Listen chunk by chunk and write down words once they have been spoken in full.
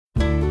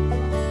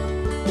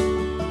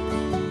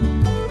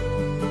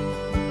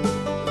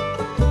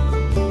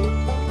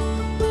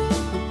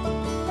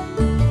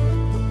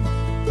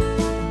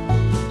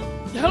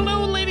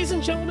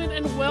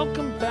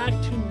welcome back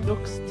to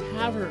Nook's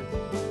Tavern.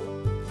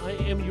 I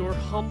am your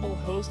humble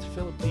host,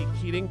 Philip D.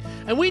 Keating,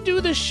 and we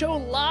do this show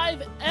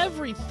live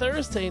every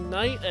Thursday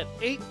night at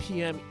 8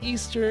 p.m.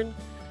 Eastern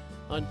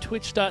on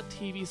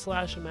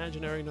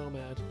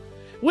twitch.tv/imaginarynomad.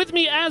 With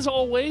me, as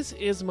always,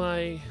 is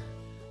my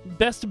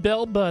best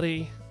bell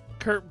buddy,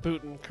 Kurt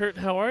Booten. Kurt,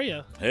 how are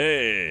you?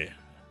 Hey,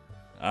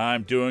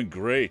 I'm doing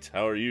great.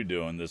 How are you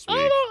doing this week?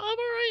 I'm all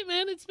right,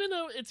 man. It's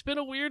been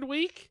a weird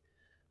week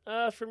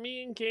for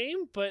me in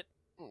game, but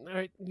all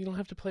right, you don't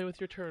have to play with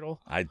your turtle.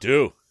 I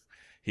do.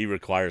 He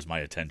requires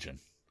my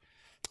attention.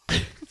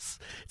 It's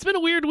been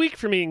a weird week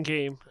for me in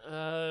game,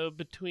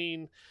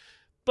 between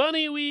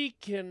Bunny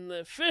Week and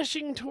the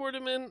fishing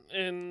tournament,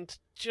 and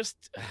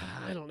just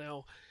I don't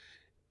know.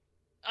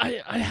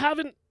 I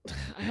haven't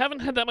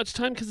had that much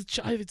time because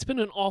it's been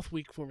an off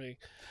week for me.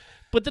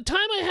 But the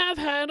time I have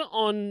had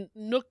on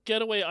Nook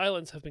Getaway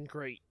Islands have been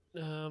great.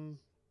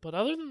 But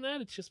other than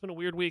that, it's just been a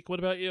weird week. What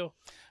about you?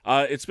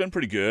 It's been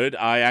pretty good.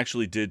 I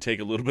actually did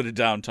take a little bit of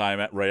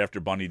downtime right after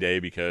Bunny Day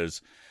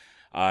because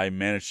I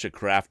managed to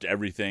craft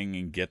everything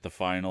and get the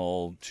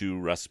final 2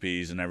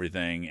 recipes and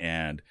everything,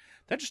 and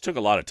that just took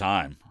a lot of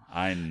time.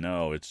 I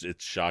know, it's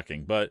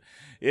shocking, but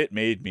it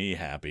made me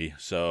happy.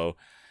 So,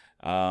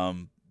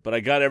 but I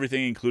got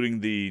everything, including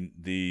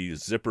the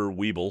zipper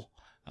Weeble.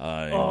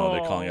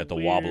 They're calling it the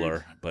weird.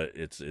 Wobbler, but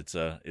it's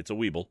a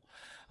Weeble.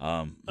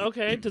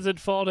 Okay, does it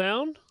fall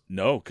down?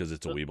 No, because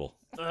it's a Weeble.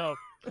 Oh,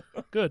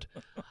 good.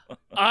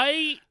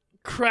 I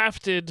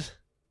crafted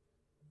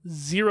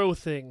 0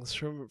 things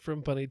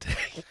from Bunny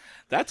Day.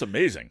 That's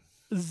amazing.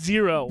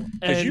 0.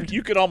 Because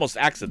you could almost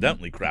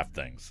accidentally craft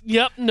things.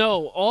 Yep,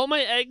 no. All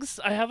my eggs,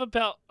 I have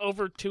about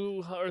over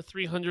 200 or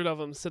 300 of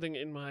them sitting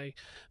in my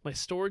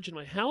storage in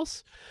my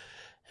house.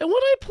 And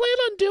what I plan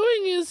on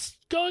doing is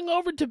going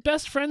over to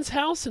best friend's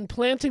house and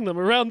planting them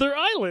around their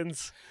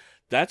islands.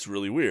 That's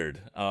really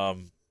weird.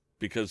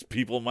 Because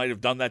people might have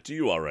done that to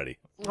you already.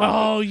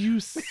 Oh, you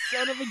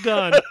son of a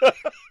gun.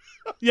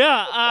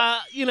 Yeah,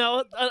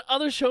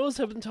 other shows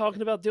have been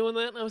talking about doing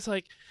that, and I was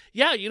like,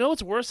 yeah, you know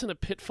what's worse than a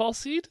pitfall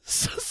seed?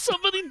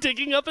 Somebody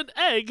digging up an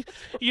egg,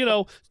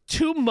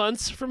 2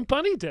 months from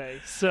Bunny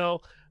Day.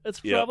 So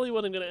that's probably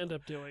what I'm going to end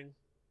up doing.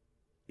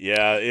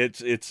 Yeah,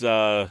 it's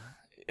what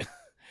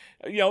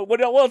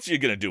else are you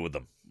going to do with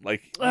them?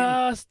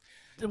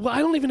 Well, I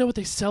don't even know what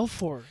they sell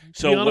for,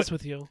 to be honest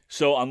with you.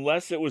 So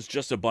unless it was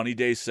just a Bunny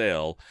Day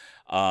sale,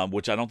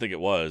 which I don't think it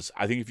was,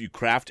 I think if you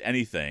craft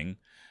anything,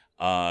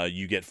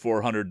 you get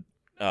 400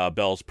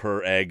 bells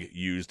per egg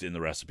used in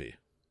the recipe.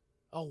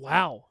 Oh,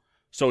 wow.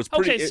 So it's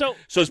pretty. So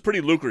it's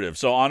pretty lucrative.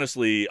 So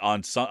honestly,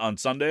 on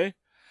Sunday,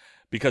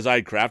 because I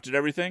had crafted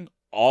everything,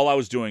 all I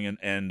was doing,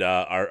 and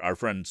our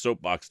friend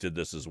Soapbox did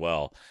this as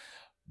well,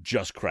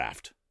 just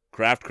craft,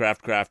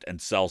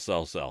 and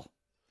sell.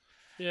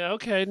 Yeah.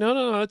 Okay.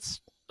 No.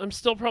 I'm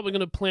still probably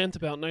going to plant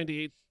about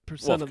 98%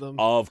 of them.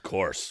 Of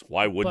course.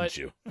 Why wouldn't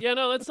you? Yeah.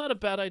 No, that's not a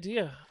bad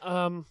idea.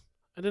 I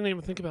didn't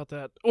even think about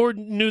that, or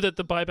knew that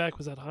the buyback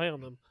was that high on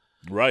them.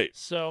 Right.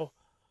 So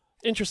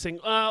interesting.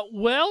 I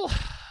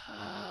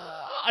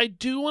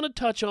do want to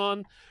touch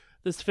on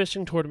this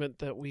fishing tournament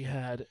that we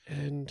had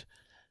and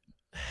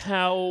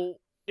how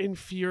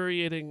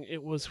infuriating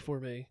it was for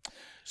me.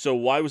 So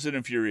why was it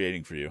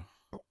infuriating for you?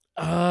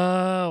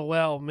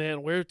 Well,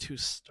 man, where to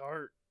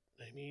start?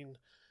 I mean,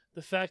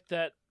 the fact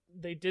that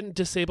they didn't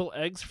disable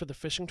eggs for the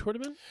fishing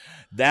tournament?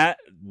 That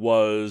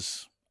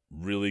was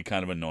really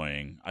kind of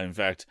annoying. In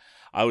fact,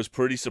 I was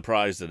pretty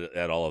surprised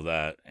at all of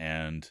that.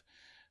 And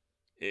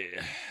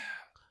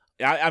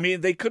I mean,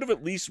 they could have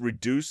at least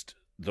reduced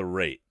the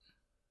rate.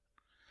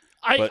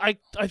 I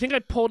think I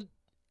pulled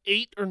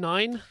 8 or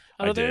 9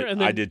 out of there.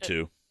 And then I did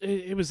too.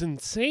 It was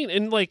insane.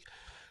 And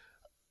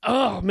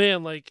oh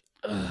man,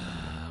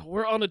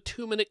 we're on a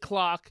 2-minute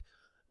clock,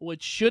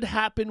 which should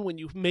happen when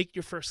you make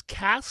your first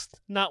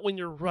cast, not when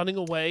you're running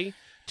away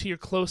to your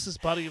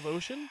closest body of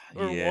ocean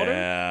or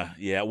water.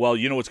 Yeah. Well,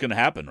 you know what's going to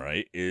happen,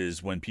 right?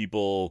 Is when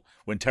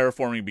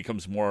terraforming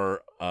becomes more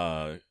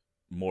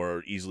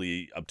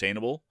easily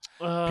obtainable,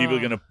 people are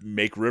going to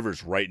make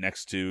rivers right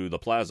next to the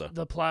plaza.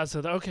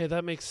 Okay,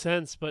 that makes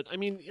sense. But I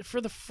mean, for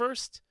the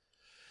first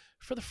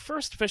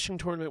fishing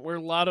tournament, where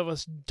a lot of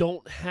us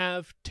don't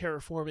have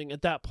terraforming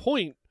at that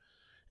point,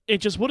 it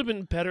just would have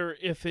been better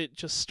if it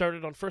just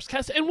started on first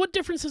cast. And what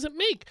difference does it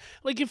make?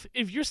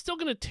 If you're still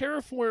going to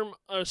terraform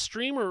a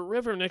stream or a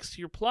river next to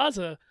your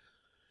plaza,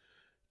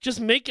 just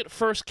make it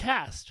first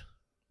cast.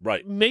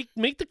 Right. Make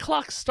the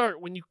clock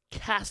start when you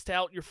cast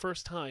out your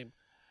first time.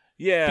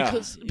 Yeah.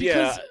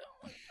 Because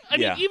I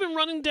mean, even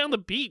running down the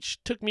beach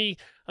took me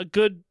a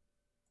good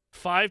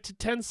 5 to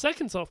 10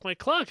 seconds off my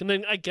clock, and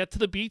then I get to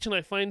the beach and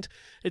I find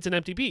it's an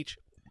empty beach.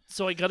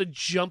 So I got to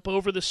jump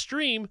over the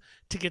stream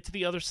to get to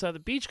the other side of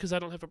the beach because I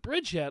don't have a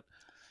bridge yet.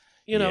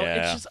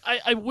 It's just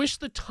I wish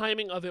the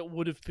timing of it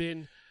would have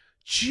been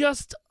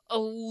just a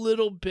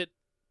little bit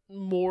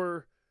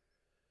more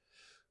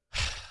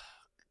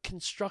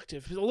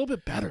constructive, a little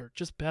bit better,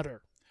 just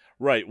better.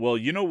 Right. Well,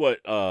 you know what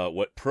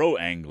pro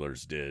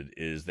anglers did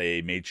is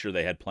they made sure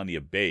they had plenty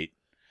of bait,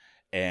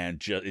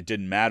 and it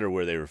didn't matter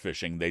where they were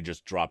fishing; they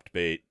just dropped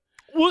bait.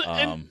 Well,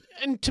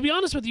 and to be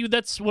honest with you,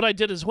 that's what I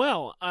did as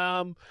well.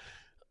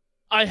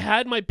 I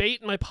had my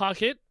bait in my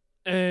pocket,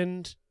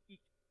 and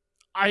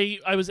I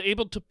was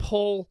able to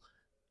pull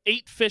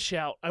 8 fish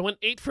out. I went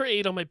 8 for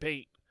 8 on my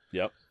bait.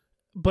 Yep.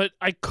 But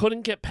I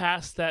couldn't get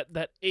past that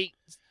 8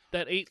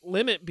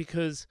 limit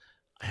because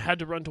I had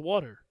to run to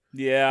water.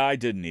 Yeah, I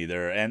didn't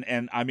either.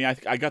 And I mean,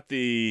 I got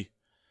the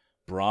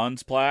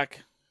bronze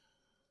plaque,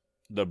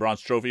 the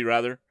bronze trophy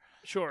rather.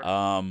 Sure.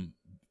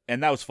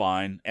 And that was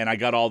fine. And I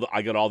got all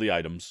the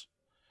items.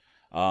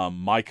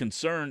 My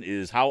concern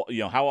is how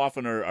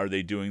often are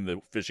they doing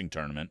the fishing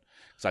tournament?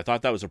 Because I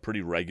thought that was a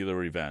pretty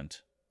regular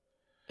event.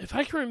 If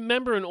I can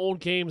remember in old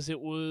games, it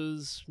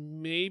was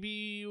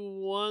maybe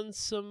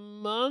once a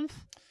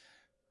month.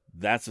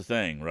 That's the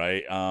thing,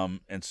 right?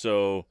 And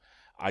so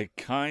I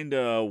kind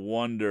of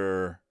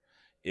wonder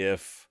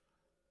if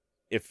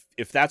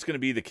that's going to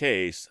be the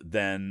case,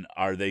 then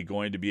are they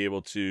going to be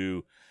able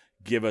to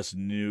give us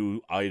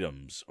new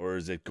items, or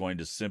is it going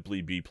to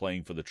simply be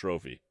playing for the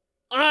trophy?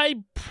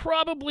 I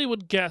probably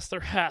would guess there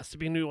has to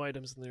be new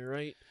items in there,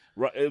 right?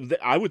 Right,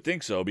 I would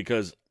think so,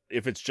 because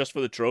if it's just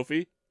for the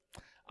trophy,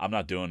 I'm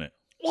not doing it.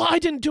 Well, I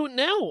didn't do it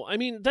now. I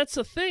mean, that's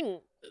the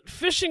thing.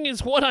 Fishing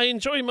is what I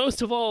enjoy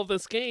most of all of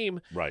this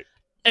game. Right.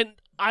 And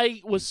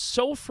I was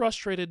so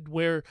frustrated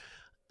where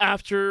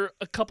after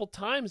a couple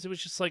times, it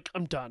was just like,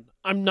 I'm done.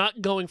 I'm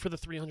not going for the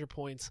 300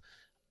 points.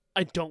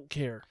 I don't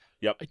care.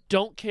 Yep. I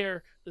don't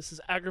care. This is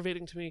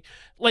aggravating to me.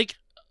 Like,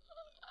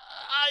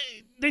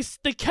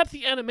 they kept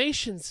the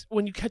animations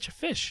when you catch a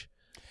fish.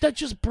 That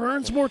just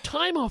burns more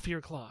time off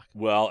your clock.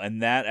 Well,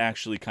 and that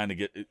actually kind of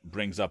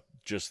brings up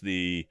just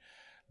the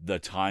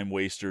time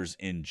wasters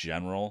in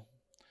general.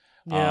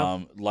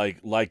 Yeah.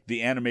 Like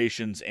the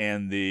animations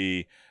and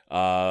the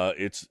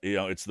it's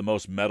the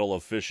most metal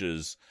of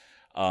fishes.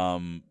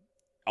 All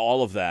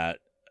of that.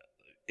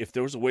 If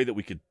there was a way that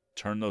we could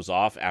turn those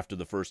off after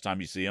the first time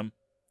you see them,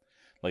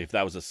 like if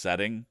that was a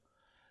setting,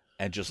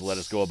 and just let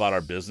us go about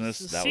our business,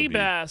 that sea would be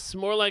bass,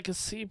 more like a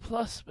C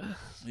plus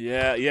bass.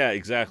 Yeah,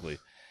 exactly.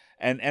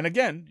 And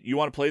again, you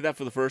want to play that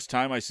for the first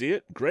time I see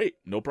it? Great,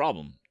 no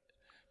problem.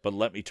 But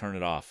let me turn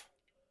it off.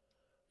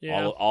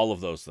 Yeah. All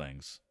of those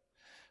things.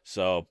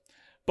 So,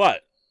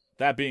 but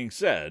that being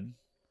said,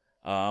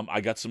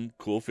 I got some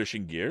cool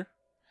fishing gear,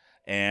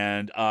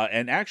 and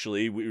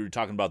actually we were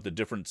talking about the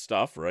different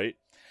stuff, right?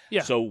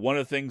 Yeah. So one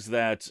of the things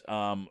that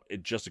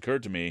it just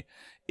occurred to me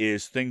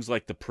is things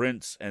like the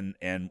prints and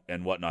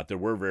whatnot. There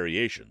were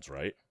variations,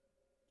 right?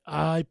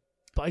 I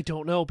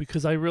don't know,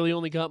 because I really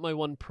only got my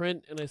one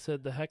print, and I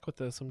said, the heck with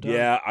this, I'm done.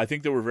 Yeah, I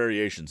think there were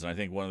variations, and I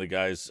think one of the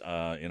guys in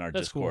our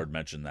That's Discord cool.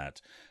 mentioned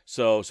that.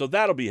 So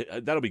that'll be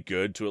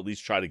good to at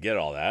least try to get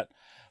all that.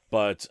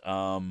 But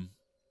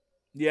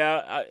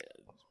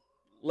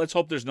let's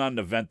hope there's not an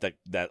event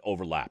that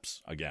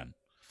overlaps again.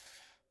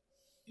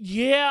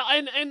 Yeah,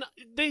 and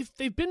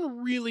they've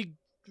been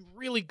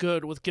really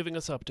good with giving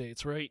us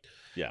updates, right?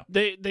 Yeah.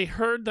 They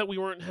heard that we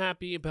weren't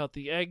happy about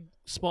the egg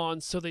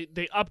spawns, so they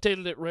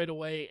updated it right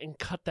away and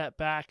cut that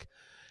back.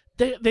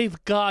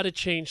 They've got to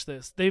change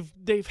this.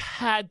 They've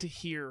had to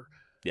hear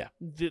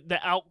the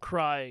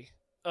outcry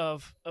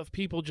of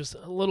people just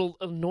a little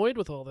annoyed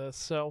with all this.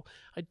 So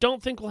I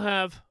don't think we'll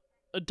have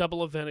a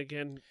double event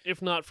again,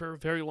 if not for a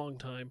very long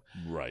time.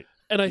 Right.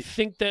 And I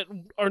think that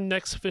our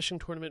next fishing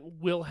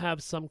tournament will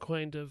have some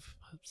kind of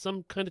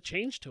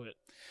change to it.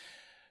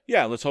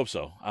 Yeah, let's hope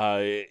so.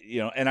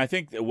 And I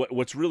think that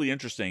what's really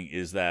interesting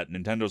is that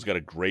Nintendo's got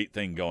a great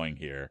thing going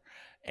here,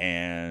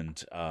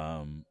 and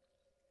I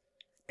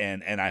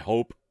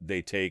hope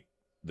they take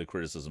the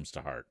criticisms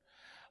to heart.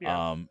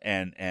 Yeah.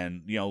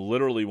 And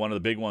literally one of the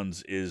big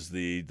ones is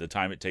the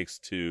time it takes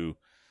to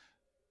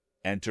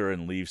enter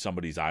and leave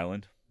somebody's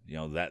island.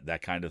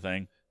 That kind of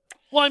thing.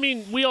 Well, I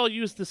mean, we all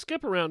use the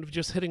skip around of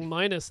just hitting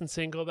minus and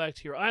saying go back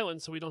to your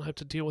island, so we don't have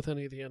to deal with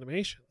any of the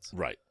animations.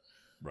 Right.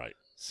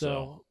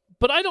 So,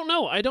 but I don't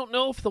know. I don't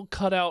know if they'll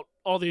cut out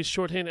all these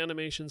shorthand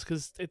animations,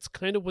 because it's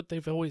kind of what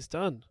they've always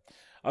done.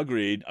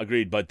 Agreed.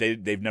 But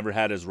they've never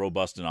had as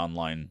robust an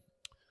online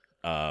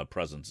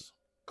presence.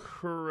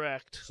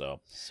 Correct.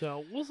 So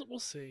we'll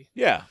see.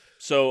 Yeah.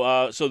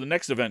 So the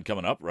next event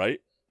coming up,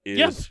 right,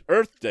 is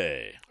Earth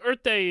Day.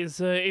 Earth Day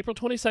is April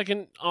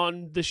 22nd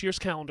on this year's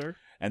calendar.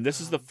 And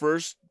this is the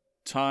first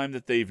time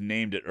that they've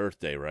named it Earth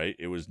Day, right?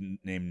 It was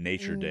named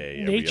Nature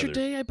Day.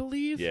 Day, I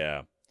believe.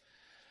 Yeah.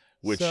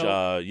 Which,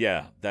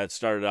 that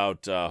started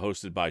out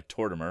hosted by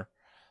Tortimer.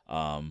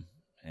 And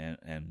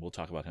we'll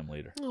talk about him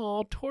later.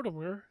 Oh,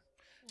 Tortimer.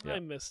 Yep. I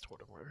miss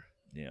Tortimer.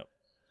 Yep.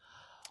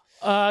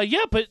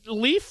 But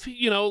Leaf,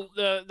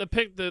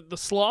 the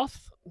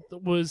sloth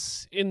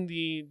was in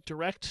the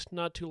direct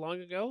not too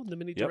long ago, the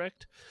mini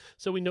direct.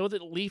 So we know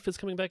that Leaf is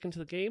coming back into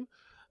the game.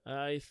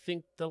 I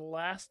think the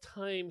last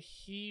time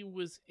he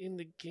was in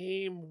the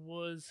game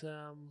was,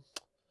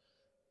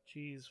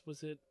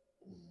 was it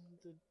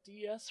the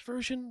DS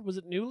version? Was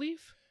it New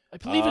Leaf? I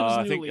believe it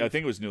was New Leaf. I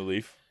think it was New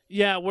Leaf.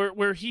 Yeah,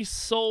 where he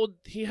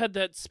had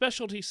that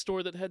specialty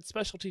store that had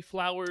specialty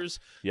flowers,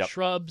 Yep.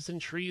 shrubs,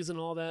 and trees and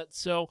all that.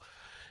 So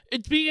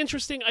it'd be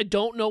interesting. I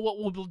don't know what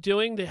we'll be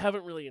doing. They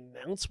haven't really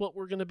announced what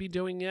we're going to be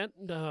doing yet.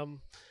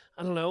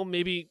 I don't know.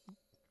 Maybe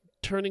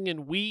turning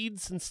in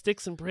weeds and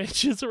sticks and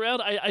branches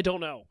around. I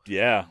don't know.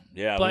 Yeah,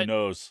 who But-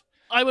 knows?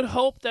 I would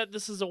hope that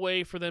this is a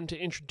way for them to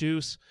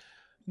introduce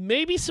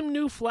maybe some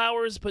new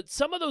flowers, but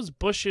some of those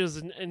bushes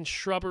and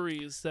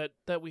shrubberies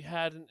that we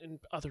had in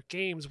other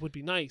games would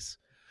be nice.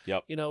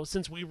 Yep. You know,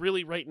 since we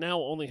really right now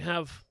only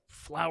have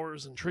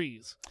flowers and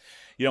trees.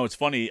 You know, it's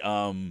funny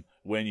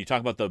when you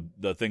talk about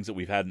the things that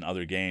we've had in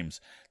other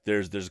games.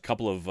 There's a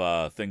couple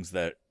of things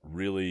that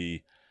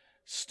really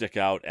stick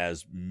out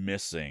as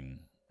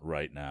missing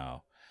right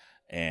now,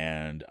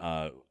 and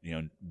you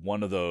know,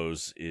 one of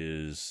those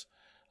is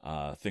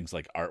things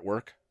like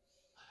artwork.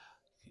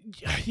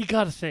 You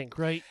got to think,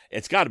 right?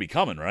 It's got to be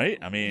coming, right?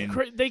 I mean,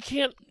 They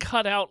can't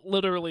cut out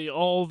literally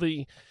all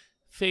the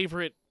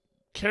favorite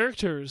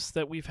characters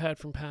that we've had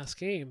from past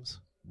games.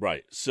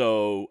 right.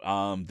 So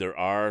there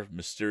are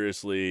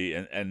mysteriously,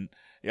 and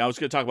yeah, I was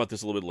going to talk about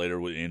this a little bit later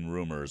in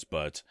rumors,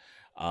 but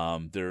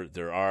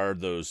there are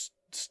those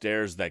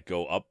stairs that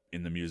go up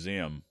in the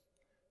museum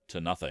to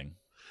nothing.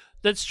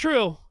 That's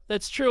true.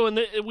 That's true. And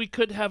we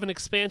could have an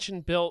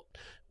expansion built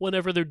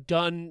whenever they're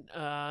done,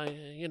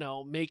 you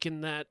know,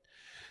 making that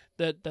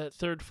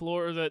third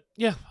floor.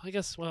 I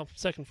guess, well,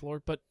 second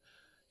floor. But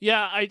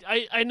yeah,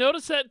 I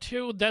noticed that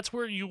too. That's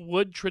where you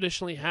would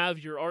traditionally have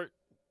your art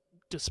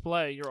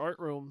display, your art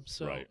room.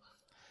 So. Right.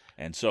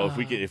 And so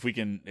if we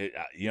can,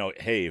 you know,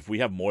 hey, if we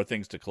have more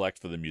things to collect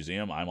for the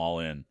museum, I'm all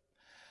in.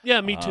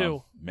 Yeah, me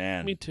too.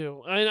 Man. Me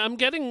too.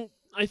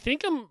 I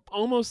think I'm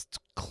almost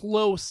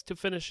close to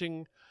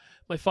finishing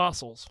my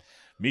fossils.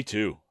 Me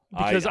too.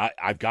 Because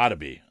I've got to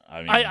be.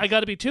 I mean, I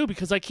got to be too,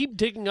 because I keep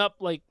digging up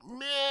like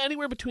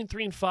anywhere between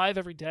 3 and 5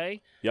 every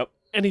day. Yep.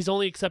 And he's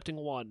only accepting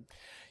 1.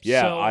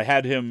 Yeah, So, I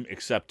had him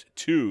accept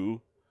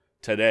 2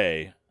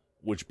 today,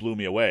 which blew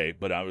me away.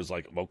 But I was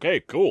like,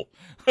 okay, cool,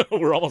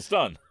 we're almost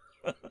done.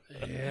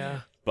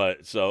 yeah.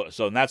 But so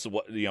and that's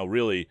what, you know,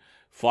 really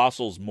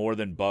fossils more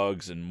than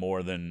bugs and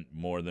more than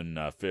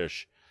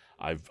fish.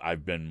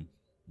 I've been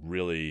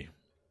really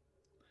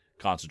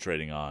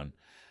concentrating on,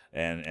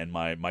 and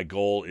my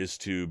goal is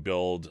to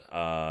build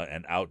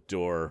an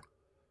outdoor,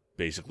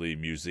 basically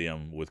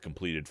museum with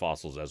completed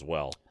fossils as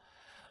well.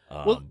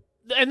 Well,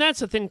 and that's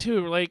the thing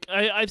too. Like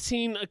I've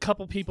seen a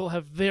couple people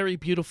have very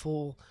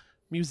beautiful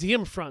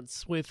museum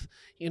fronts with,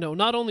 you know,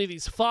 not only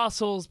these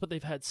fossils, but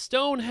they've had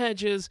stone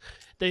hedges.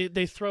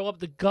 They throw up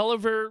the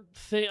Gulliver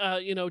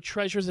you know,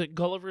 treasures that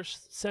Gulliver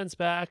sends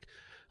back.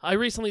 I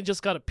recently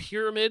just got a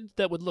pyramid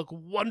that would look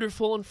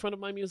wonderful in front of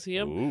my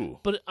museum, ooh,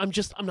 but I'm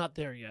not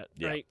there yet,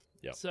 Yeah, right?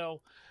 yeah.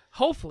 So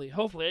hopefully,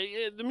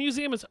 the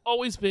museum has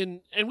always been,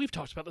 and we've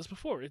talked about this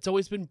before, it's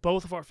always been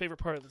both of our favorite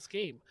part of this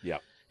game. yeah.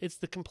 It's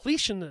the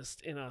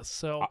completionist in us.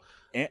 So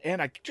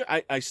And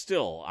I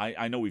still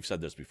I know we've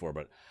said this before,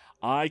 but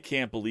I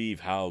can't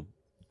believe how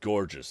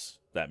gorgeous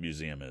that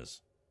museum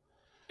is.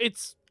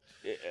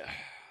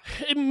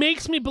 it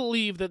makes me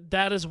believe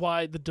that is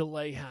why the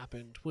delay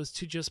happened, was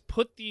to just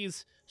put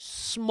these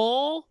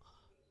small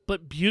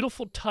but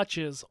beautiful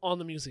touches on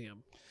the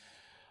museum.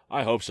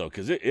 I hope so,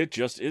 because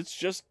it's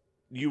just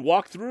you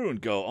walk through and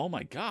go, oh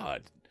my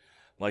god,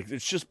 like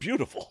it's just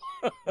beautiful.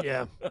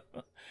 Yeah.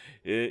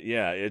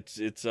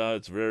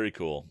 It's very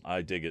cool.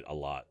 I dig it a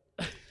lot.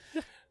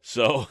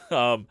 So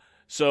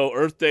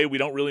Earth Day we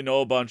don't really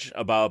know a bunch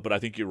about, but I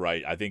think you're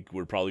right. I think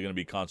we're probably going to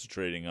be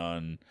concentrating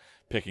on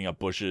picking up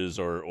bushes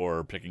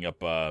or picking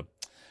up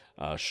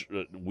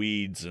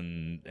weeds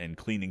and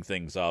cleaning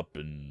things up.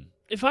 And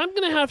If I'm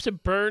going to have to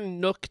burn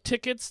Nook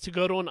tickets to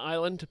go to an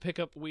island to pick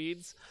up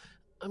weeds,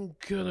 I'm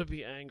going to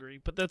be angry,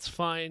 but that's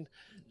fine.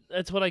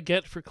 That's what I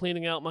get for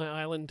cleaning out my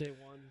island day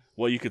 1.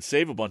 well, you could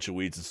save a bunch of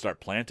weeds and start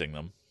planting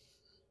them.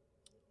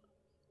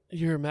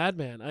 You're a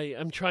madman.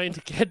 I'm trying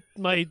to get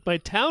my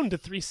town to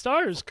 3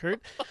 stars, Kurt.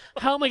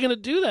 How am I going to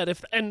do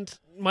that? And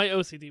my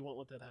OCD won't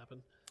let that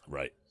happen.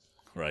 Right.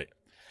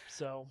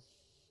 So,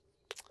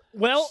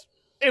 well,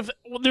 if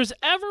there's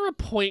ever a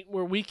point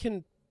where we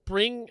can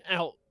bring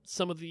out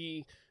some of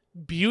the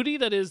beauty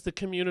that is the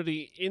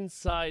community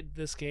inside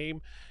this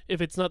game, if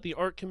it's not the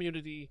art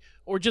community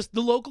or just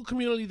the local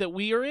community that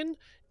we are in,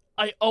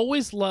 I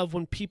always love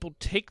when people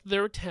take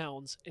their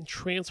towns and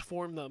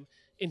transform them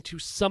into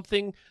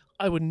something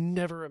I would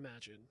never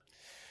imagine.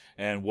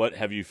 And what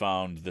have you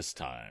found this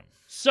time?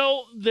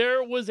 So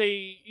there was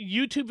a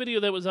YouTube video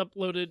that was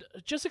uploaded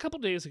just a couple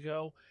days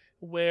ago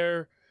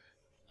where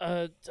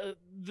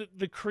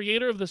the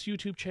creator of this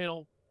YouTube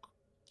channel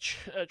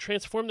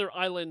transformed their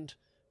island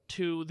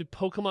to the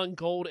Pokemon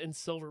Gold and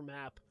Silver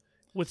map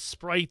with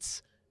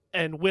sprites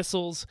and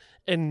whistles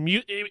and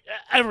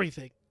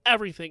everything.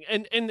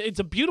 And it's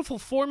a beautiful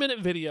 4-minute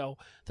video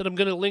that I'm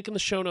going to link in the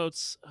show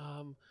notes.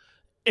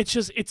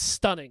 It's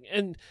stunning,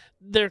 and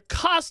their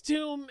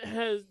costume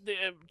has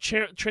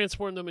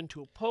transformed them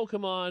into a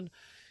Pokemon.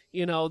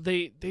 You know,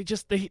 they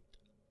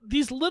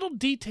these little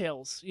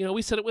details.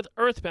 We said it with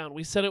Earthbound.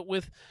 We said it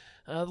with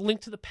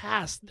Link to the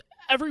Past.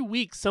 Every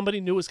week, somebody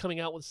new is coming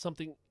out with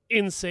something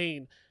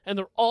insane, and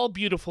they're all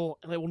beautiful,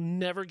 and I will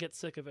never get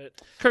sick of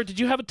it. Kurt, did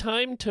you have a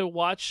time to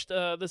watch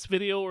this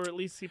video or at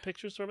least see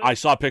pictures from it? I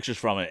saw pictures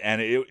from it,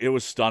 and it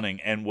was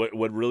stunning. And what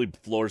really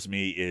floors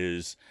me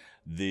is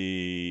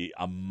the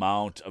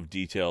amount of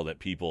detail that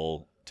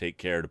people take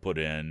care to put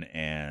in,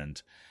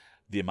 and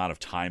the amount of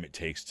time it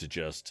takes to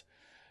just,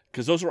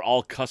 because those are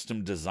all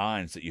custom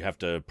designs that you have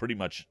to pretty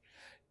much,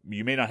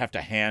 you may not have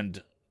to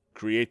hand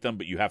create them,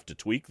 but you have to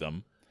tweak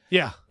them.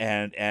 Yeah.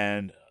 And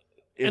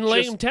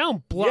lay them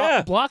down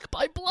block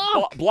by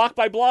block. Block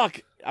by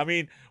block. I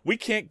mean, we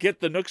can't get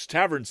the Nook's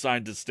Tavern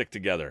sign to stick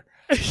together.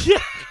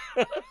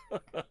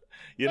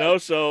 Yeah.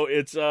 So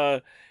it's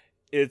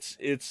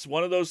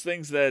one of those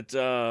things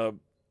that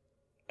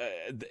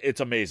it's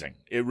amazing.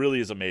 It really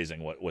is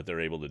amazing what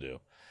they're able to do.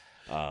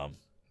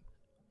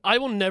 I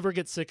will never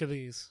get sick of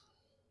these.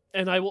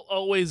 And I will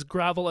always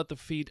grovel at the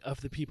feet of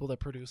the people that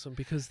produce them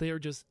because they are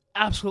just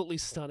absolutely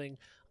stunning.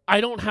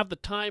 I don't have the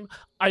time.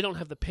 I don't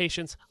have the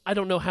patience. I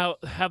don't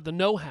have the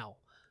know-how.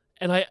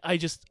 And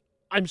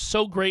I'm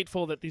so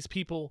grateful that these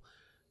people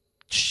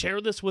share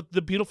this with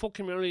the beautiful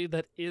community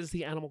that is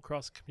the Animal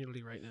Crossing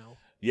community right now.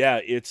 Yeah,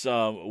 it's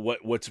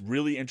what's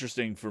really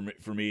interesting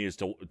for me is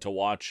to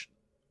watch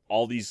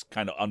all these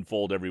kind of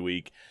unfold every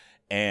week,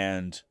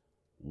 and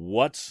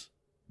what's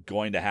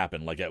going to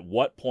happen. Like, at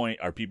what point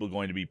are people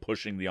going to be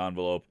pushing the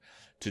envelope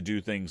to do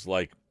things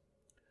like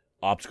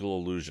optical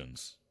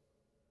illusions?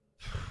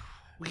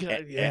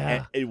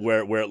 Yeah.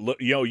 Where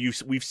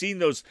we've seen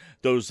those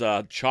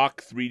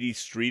chalk 3D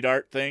street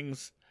art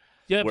things.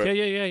 Yeah.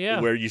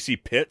 Where you see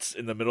pits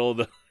in the middle of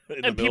the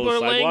and people are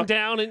laying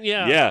down and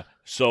yeah.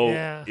 So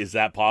is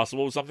that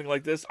possible with something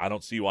like this? I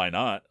don't see why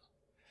not.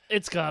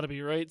 It's got to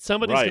be, right.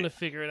 Somebody's going to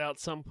figure it out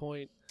some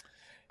point.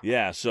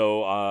 Yeah.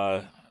 So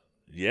I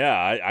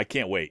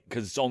can't wait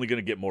because it's only going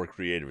to get more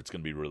creative. It's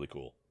going to be really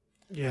cool.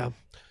 Yeah.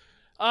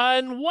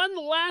 And one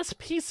last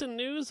piece of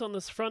news on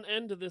this front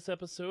end of this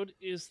episode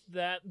is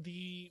that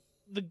the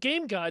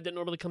game guide that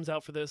normally comes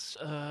out for this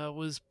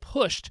was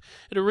pushed.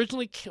 It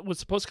originally was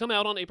supposed to come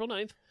out on April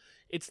 9th.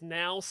 It's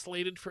now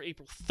slated for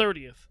April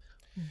 30th.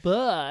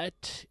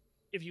 But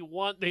if you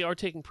want, they are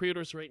taking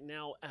pre-orders right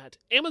now at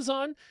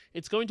Amazon.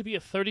 It's going to be a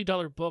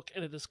 $30 book,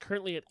 and it is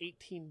currently at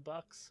 $18.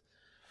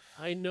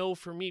 I know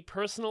for me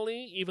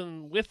personally,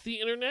 even with the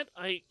internet,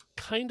 I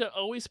kind of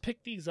always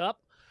pick these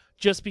up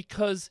just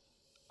because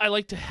I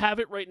like to have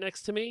it right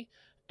next to me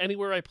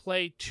anywhere I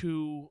play,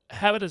 to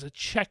have it as a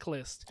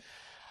checklist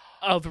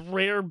of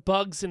rare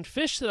bugs and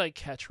fish that I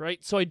catch,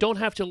 right? So I don't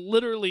have to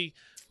literally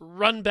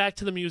run back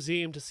to the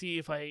museum to see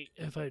if I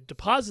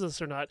deposit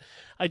this or not.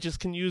 I just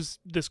can use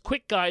this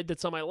quick guide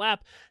that's on my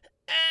lap,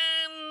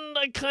 and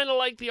I kind of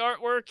like the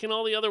artwork and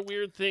all the other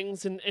weird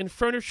things and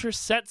furniture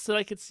sets that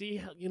I could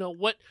see,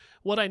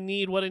 what I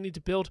need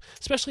to build,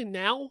 especially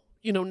now,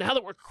 now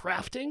that we're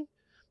crafting.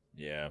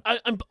 Yeah.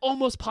 I'm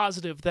almost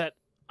positive that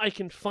I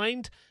can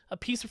find a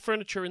piece of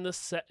furniture in this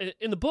set,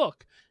 in the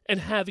book, and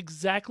have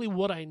exactly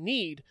what I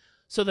need,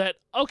 so that,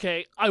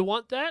 okay, I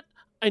want that.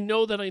 I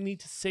know that I need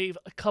to save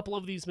a couple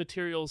of these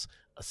materials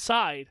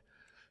aside,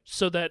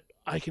 so that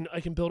I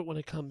can build it when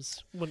it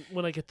comes,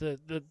 when I get the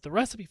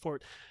recipe for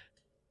it.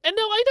 And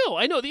now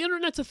I know the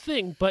internet's a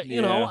thing, but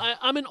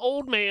I'm an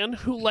old man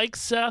who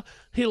likes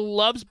he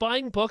loves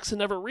buying books and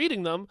never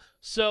reading them.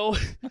 So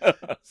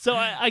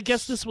I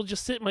guess this will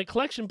just sit in my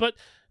collection. But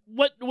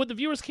what the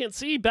viewers can't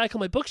see back on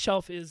my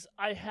bookshelf is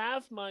I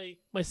have my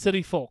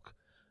City Folk.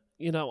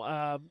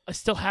 I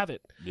still have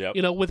it. Yep.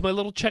 With my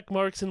little check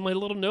marks and my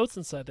little notes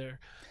inside there.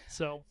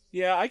 So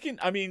yeah, I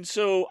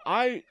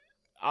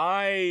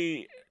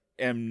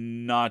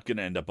am not going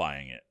to end up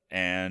buying it,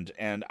 and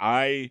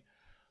I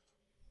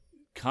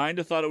kind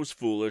of thought it was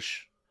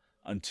foolish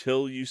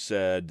until you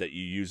said that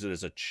you use it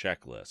as a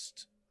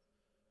checklist.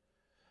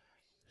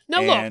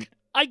 Now look,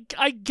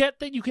 I get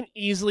that you can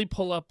easily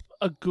pull up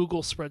a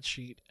Google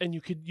spreadsheet and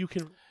you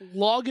can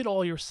log it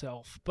all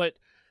yourself, but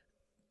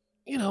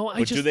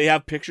do they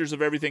have pictures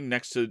of everything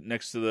next to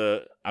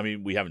the? I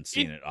mean, we haven't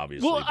seen it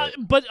obviously. Well,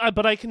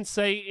 but I can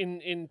say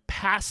in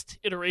past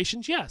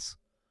iterations, yes.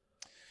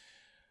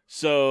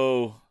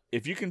 So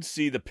if you can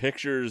see the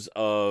pictures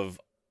of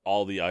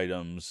all the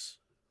items,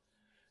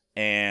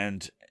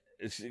 and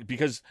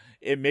because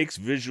it makes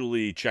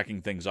visually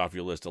checking things off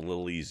your list a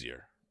little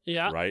easier.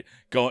 Yeah. Right.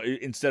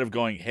 Instead of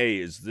going, hey,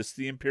 is this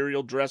the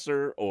Imperial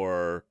dresser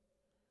or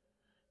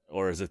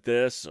is it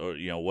this, or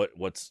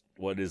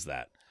what is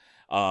that?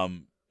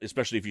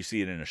 Especially if you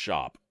see it in a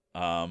shop.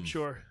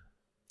 Sure.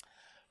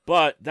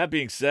 But that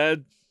being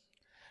said,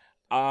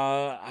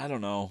 I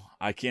don't know.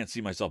 I can't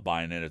see myself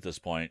buying it at this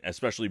point,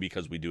 especially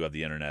because we do have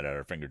the internet at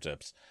our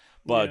fingertips.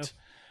 But,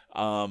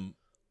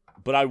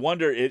 but I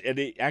wonder.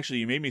 It actually,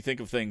 you made me think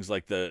of things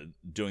like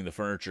doing the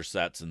furniture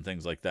sets and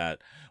things like that.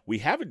 We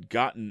haven't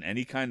gotten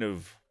any kind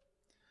of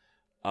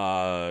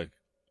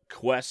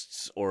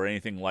quests or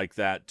anything like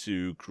that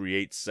to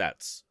create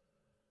sets.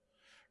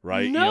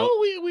 right? No,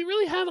 we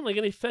really haven't, like,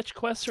 any fetch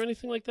quests or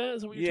anything like that.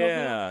 Is that what you're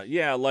talking about?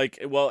 Yeah, like,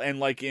 well, and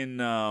like in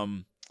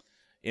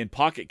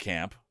Pocket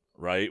Camp,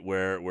 right,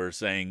 where we're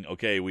saying,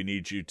 okay, we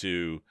need you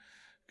to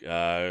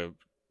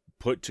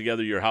put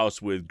together your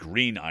house with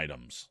green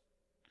items,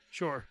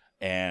 Sure.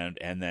 and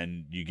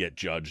then you get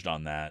judged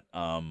on that.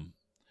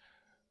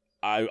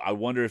 I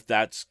wonder if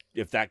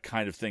that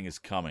kind of thing is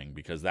coming,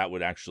 because that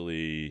would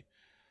actually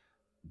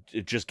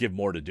just give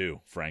more to do,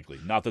 frankly.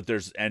 Not that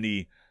there's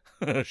any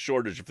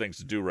shortage of things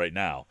to do right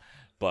now,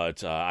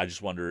 but I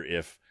just wonder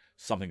if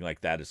something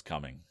like that is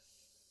coming.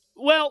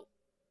 Well,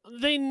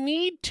 they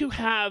need to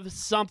have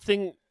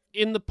something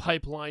in the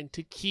pipeline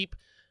to keep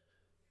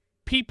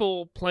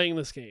people playing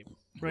this game,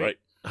 right?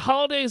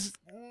 Holidays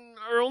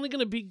are only going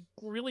to be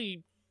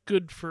really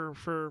good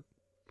for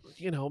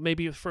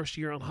maybe the first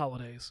year on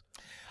holidays.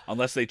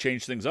 Unless they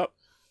change things up.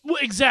 Well,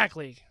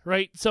 exactly,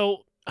 right?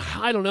 So,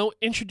 I don't know,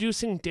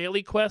 introducing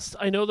daily quests.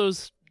 I know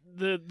those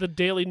the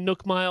daily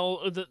Nook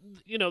Mile, the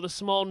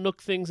small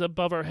Nook things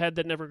above our head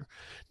that never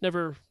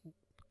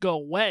go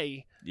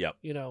away. Yep.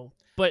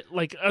 But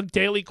like a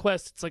daily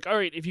quest, it's like, all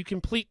right, if you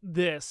complete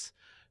this,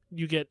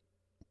 you get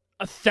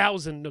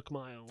 1,000 Nook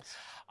Miles.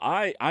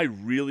 I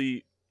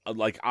really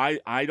like.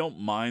 I don't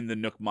mind the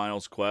Nook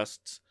Miles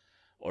quests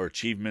or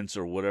achievements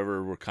or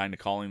whatever we're kind of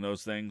calling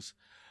those things,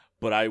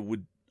 but I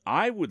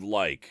would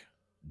like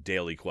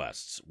daily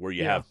quests where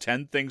you have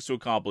 10 things to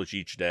accomplish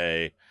each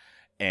day,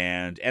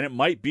 and it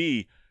might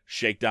be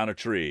shake down a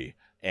tree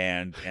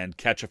and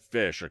catch a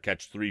fish or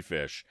catch 3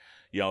 fish,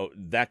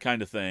 that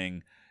kind of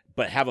thing,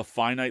 but have a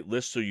finite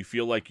list so you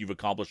feel like you've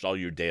accomplished all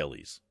your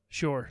dailies.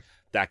 Sure.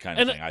 That kind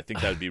of thing. I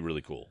think that would be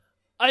really cool.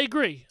 I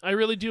agree. I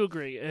really do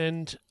agree.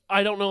 And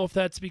I don't know if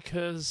that's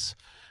because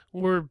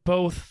we're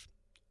both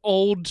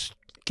old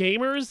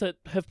gamers that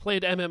have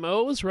played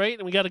MMOs, right?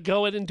 And we got to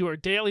go in and do our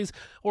dailies,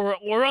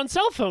 or on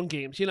cell phone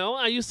games.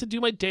 I used to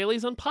do my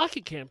dailies on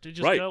Pocket Camp to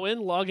just go in,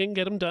 log in,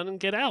 get them done, and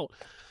get out.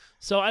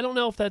 So I don't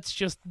know if that's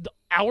just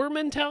our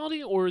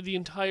mentality or the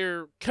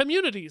entire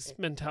community's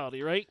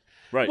mentality, right?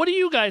 Right. What do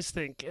you guys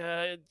think?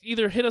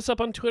 Either hit us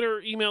up on Twitter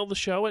or email the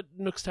show at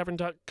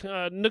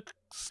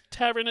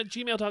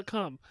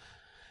nookstavern@gmail.com.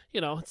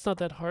 It's not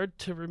that hard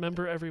to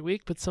remember every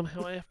week, but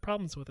somehow I have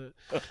problems with it.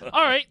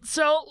 All right,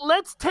 so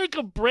let's take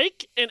a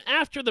break, and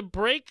after the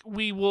break,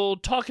 we will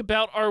talk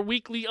about our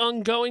weekly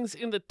ongoings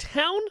in the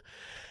town,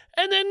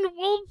 and then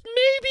we'll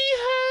maybe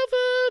have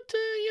a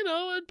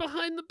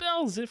behind the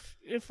bells if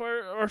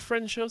our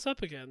friend shows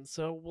up again.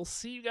 So we'll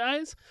see you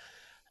guys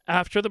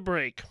after the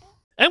break.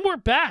 And we're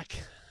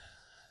back.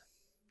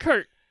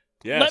 Kurt,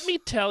 yes. Let me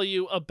tell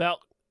you about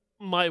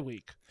my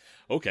week.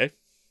 Okay.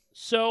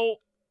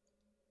 So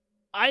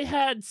I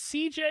had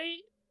CJ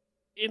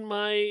in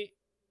my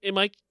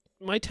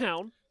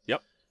town.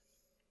 Yep.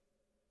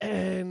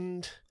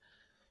 And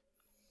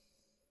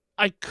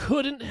I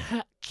couldn't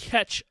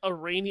catch a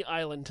rainy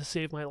island to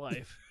save my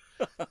life.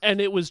 And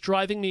it was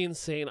driving me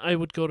insane. I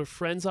would go to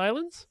Friends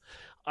Islands.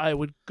 I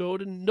would go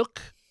to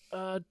Nook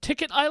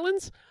Ticket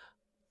Islands.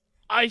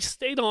 I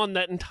stayed on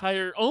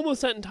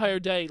almost that entire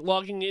day,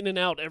 logging in and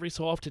out every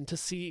so often to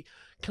see,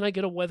 can I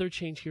get a weather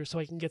change here so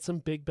I can get some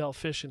big bell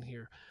fish in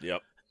here?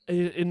 Yep.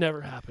 It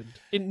never happened.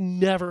 It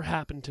never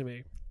happened to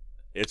me.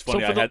 It's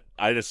funny. I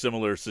had a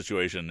similar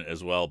situation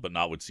as well, but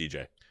not with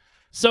CJ.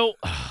 So,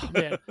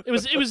 man, it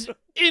was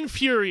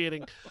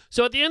infuriating.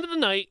 So at the end of the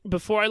night,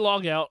 before I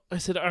log out, I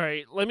said, "All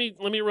right, let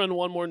me run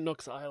one more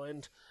Nook's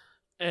Island,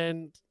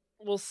 and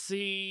we'll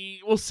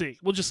see.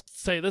 We'll just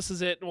say this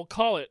is it, and we'll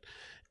call it."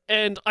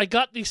 And I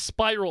got the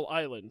Spiral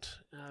Island,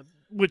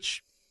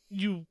 which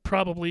you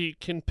probably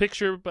can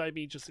picture by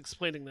me just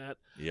explaining that.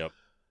 Yep.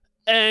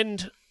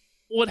 And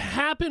what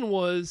happened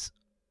was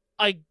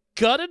I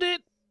gutted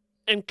it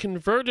and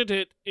converted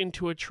it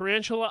into a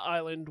Tarantula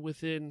Island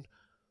within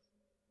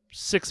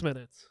 6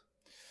 minutes.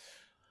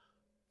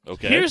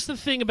 Okay. Here's the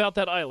thing about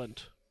that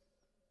island.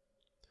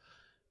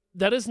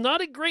 That is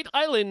not a great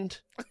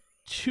island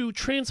to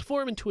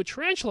transform into a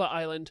Tarantula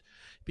Island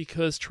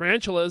because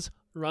tarantulas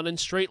run in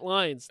straight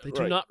lines. They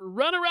do not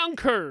run around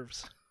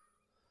curves.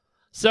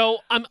 So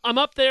I'm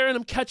up there and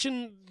I'm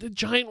catching the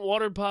giant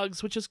water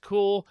bugs, which is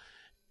cool.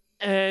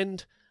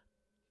 And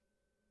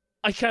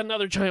I caught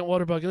another giant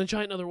water bug and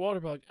another water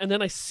bug. And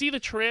then I see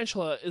the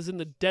tarantula is in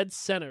the dead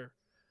center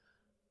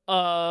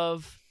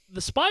of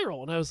the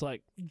spiral. And I was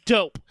like,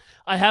 dope.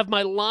 I have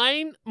my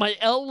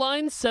L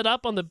line set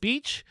up on the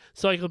beach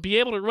so I could be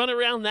able to run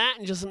around that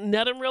and just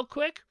net him real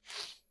quick.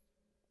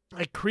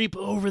 I creep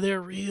over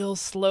there real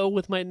slow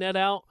with my net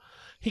out.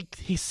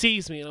 He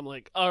sees me and I'm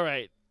like, all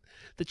right,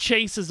 the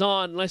chase is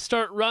on. And I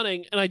start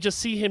running and I just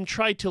see him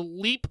try to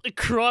leap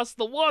across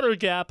the water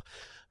gap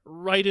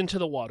right into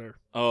the water.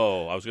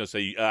 Oh, I was going to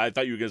say, I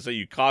thought you were going to say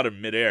you caught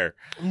him midair.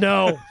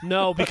 No,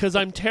 because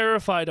I'm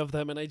terrified of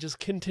them and I just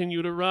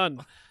continue to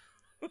run.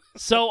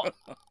 So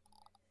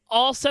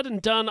all said and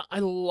done, I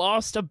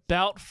lost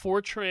about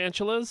 4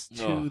 tarantulas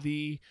to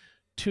the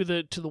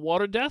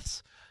water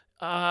deaths.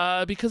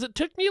 Because it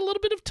took me a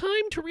little bit of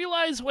time to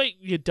realize, wait,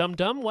 you dumb,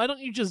 why don't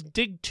you just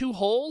dig 2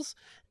 holes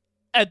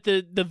at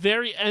the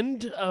very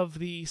end of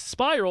the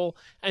spiral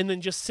and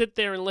then just sit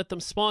there and let them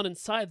spawn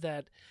inside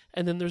that,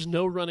 and then there's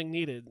no running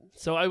needed.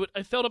 So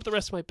I filled up the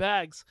rest of my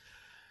bags,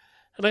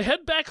 and I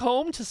head back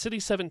home to City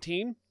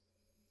 17,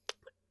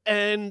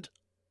 and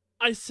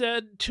I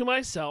said to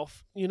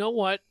myself, you know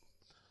what?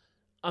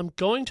 I'm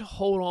going to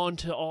hold on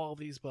to all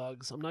these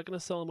bugs. I'm not going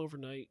to sell them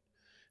overnight.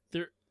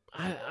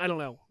 I don't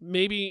know.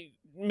 Maybe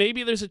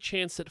there's a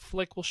chance that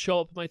Flick will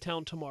show up in my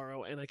town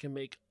tomorrow and I can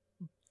make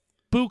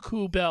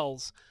buku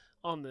bells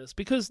on this.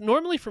 Because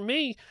normally for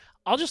me,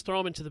 I'll just throw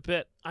them into the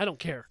pit. I don't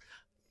care.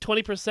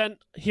 20%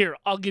 here,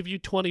 I'll give you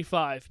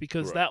 25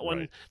 because that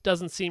one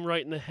doesn't seem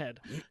right in the head.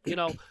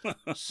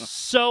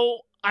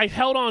 So I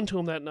held on to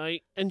him that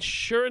night, and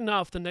sure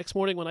enough, the next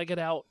morning when I get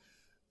out,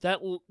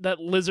 that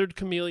lizard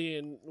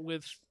chameleon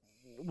with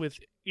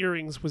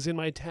earrings was in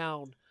my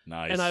town.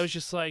 Nice. And I was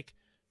just like,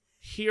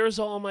 here's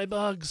all my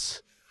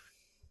bugs.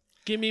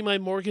 Give me my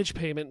mortgage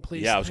payment,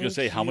 please. Yeah, I was going to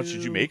say, how much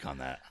did you make on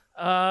that?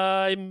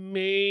 I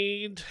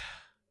made...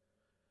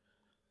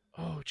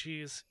 Oh,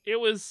 geez.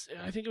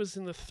 I think it was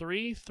in the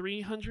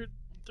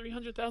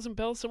 300,000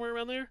 bells, somewhere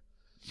around there.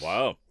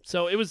 Wow.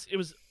 So it was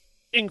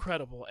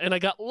incredible. And I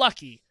got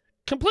lucky.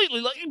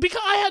 Completely lucky.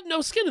 Because I had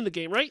no skin in the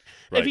game, right?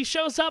 If he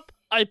shows up,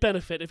 I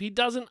benefit. If he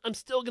doesn't, I'm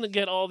still going to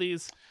get all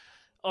these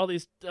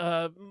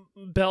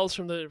bells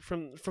from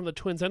the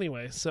twins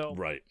anyway. So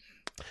right.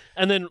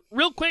 And then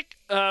real quick,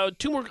 2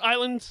 more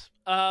islands.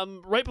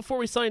 Right before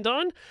we signed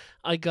on,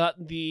 I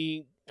got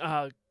the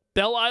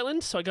Bell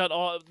Island. So I got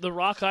the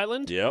Rock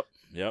Island. Yep.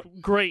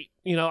 Great.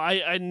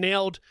 I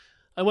nailed.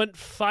 I went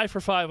 5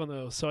 for 5 on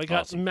those. So I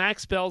got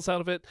max bells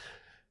out of it.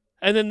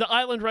 And then the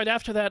island right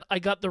after that, I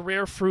got the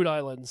Rare Fruit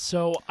Island.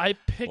 So I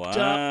picked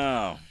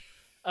up.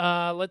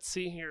 Let's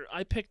see here.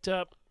 I picked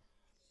up.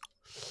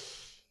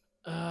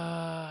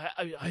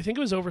 I think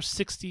it was over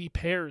 60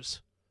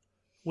 pairs,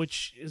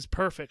 which is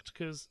perfect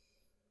because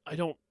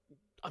I'm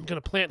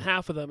gonna plant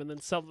half of them and then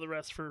sell the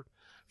rest for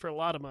a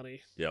lot of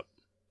money. Yep.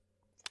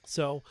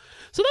 So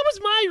that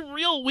was my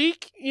real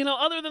week.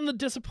 Other than the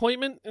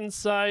disappointment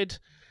inside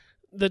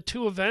the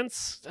 2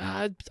 events,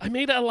 I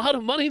made a lot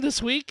of money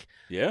this week.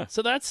 Yeah.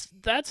 So that's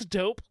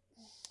dope.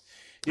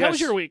 Yes. How was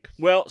your week?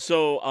 Well,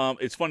 so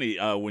it's funny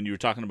when you were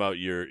talking about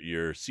your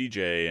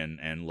CJ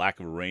and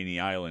lack of a rainy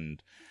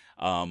island.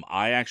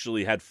 I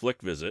actually had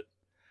Flick visit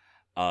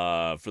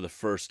for the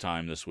first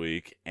time this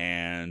week,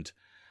 and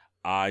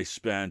I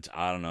spent,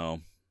 I don't know,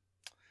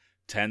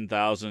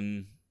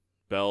 10,000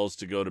 bells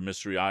to go to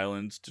Mystery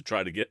Islands to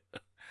try to get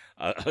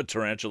a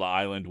Tarantula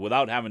Island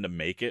without having to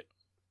make it.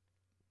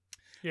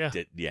 Yeah.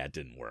 It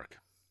didn't work.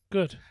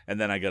 Good. And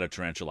then I got a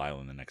Tarantula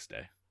Island the next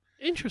day.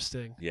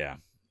 Interesting. Yeah.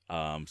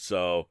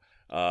 So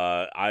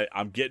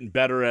I'm getting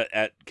better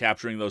at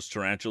capturing those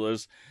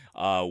tarantulas.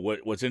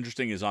 What's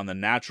interesting is on the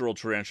natural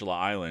Tarantula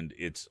Island,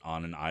 it's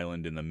on an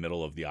island in the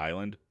middle of the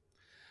island,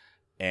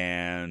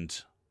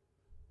 and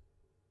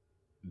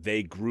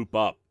they group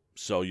up.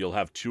 So you'll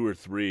have 2 or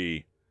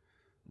 3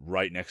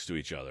 right next to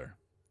each other.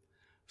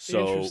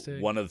 So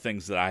one of the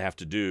things that I have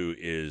to do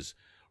is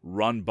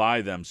run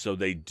by them so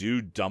they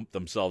do dump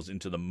themselves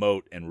into the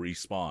moat and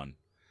respawn,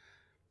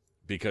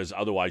 because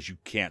otherwise you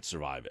can't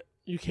survive it.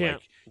 You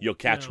can't. Like, you'll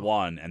catch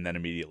one and then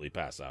immediately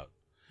pass out.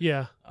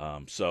 Yeah.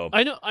 So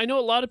I know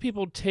a lot of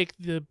people take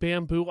the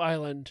bamboo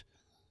island,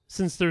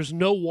 since there's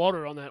no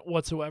water on that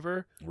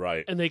whatsoever.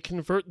 Right. And they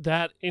convert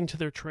that into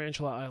their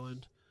Tarantula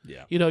Island.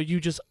 Yeah. You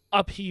just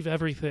upheave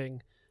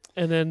everything,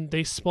 and then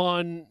they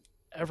spawn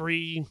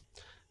every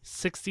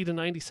 60 to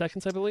 90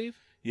 seconds, I believe.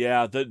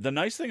 Yeah. The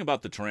nice thing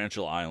about the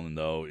Tarantula Island,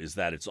 though, is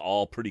that it's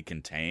all pretty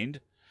contained.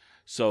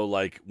 So,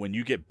 like, when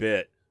you get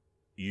bit,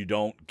 you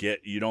don't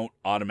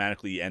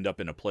automatically end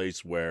up in a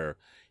place where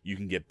you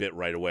can get bit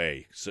right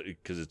away. So,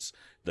 because it's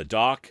the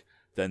dock,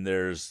 then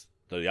there's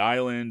the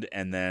island,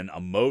 and then a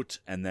moat,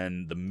 and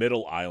then the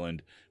middle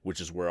island, which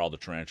is where all the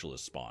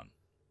tarantulas spawn.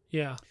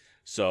 Yeah.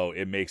 So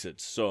it makes it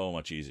so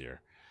much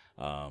easier.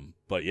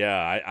 But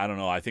yeah, I don't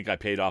know. I think I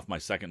paid off my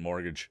second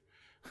mortgage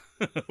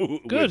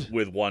good.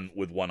 with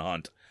one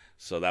hunt.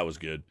 So that was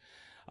good.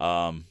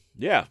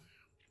 Yeah.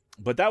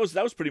 But that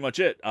was pretty much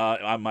it.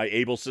 My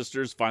Able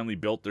sisters finally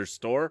built their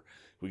store.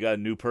 We got a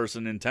new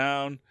person in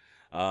town.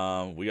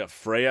 We got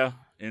Freya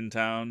in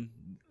town,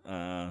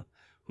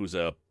 who's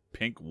a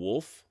pink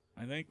wolf,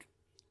 I think.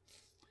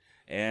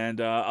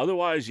 And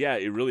otherwise, yeah,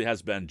 it really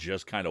has been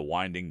just kind of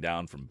winding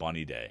down from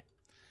Bunny Day.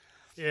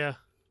 Yeah.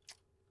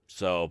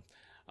 So,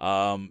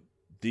 the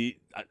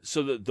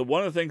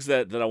one of the things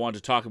that I wanted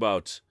to talk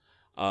about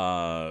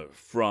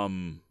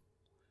from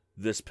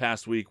this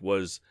past week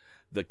was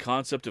the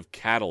concept of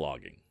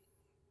cataloging.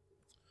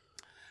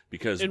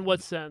 Because in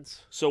what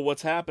sense? So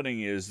what's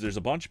happening is there's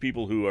a bunch of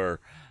people who are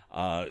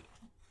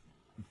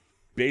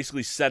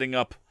basically setting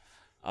up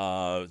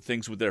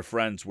things with their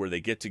friends where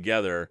they get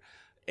together,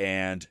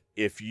 and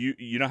if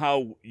you know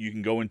how you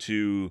can go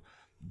into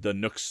the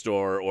Nook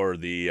store or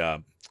the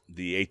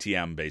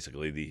ATM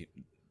basically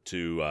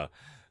to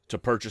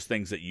purchase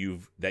things that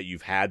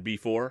you've had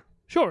before.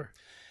 Sure.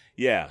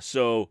 Yeah.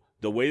 So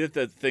the way that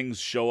the things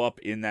show up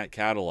in that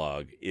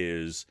catalog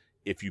is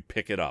if you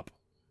pick it up.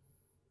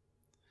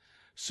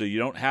 So you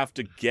don't have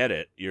to get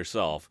it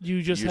yourself.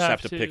 You just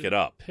have to pick it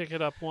up. Pick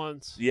it up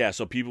once. Yeah,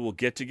 so people will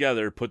get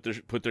together, put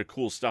their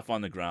cool stuff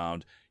on the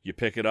ground. You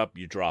pick it up,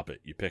 you drop it.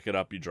 You pick it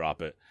up, you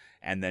drop it,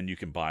 and then you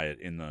can buy it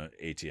in the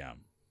ATM.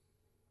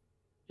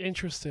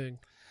 Interesting.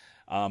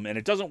 And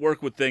it doesn't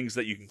work with things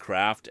that you can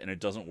craft, and it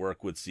doesn't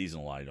work with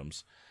seasonal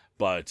items,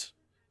 but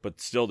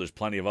still, there's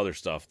plenty of other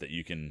stuff that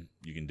you can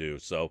do.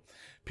 So,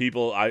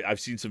 I've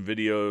seen some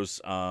videos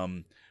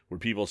where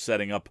people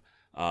setting up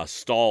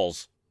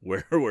stalls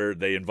where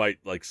they invite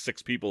like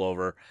 6 people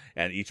over,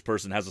 and each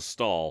person has a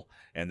stall,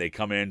 and they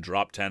come in,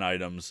 drop 10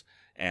 items,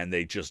 and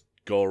they just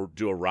go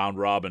do a round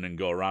robin and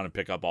go around and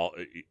pick up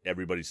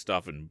everybody's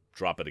stuff and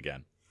drop it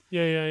again.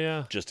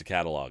 Yeah. Just a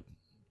catalog.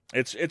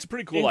 It's a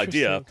pretty cool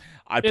idea.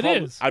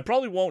 Is. I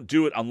probably won't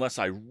do it unless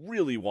I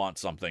really want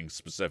something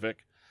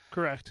specific.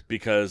 Correct.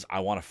 Because I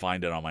want to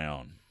find it on my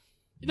own.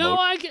 No,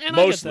 I get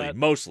that.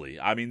 Mostly.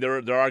 I mean, there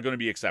are going to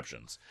be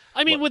exceptions.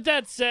 I mean, with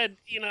that said,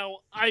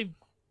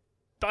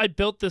 I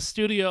built this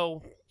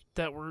studio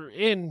that we're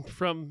in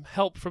from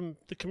help from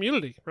the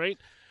community, right?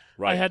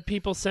 Right. I had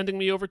people sending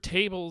me over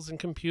tables and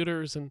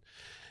computers and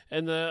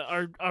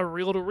our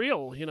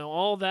reel-to-reel.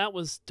 All that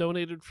was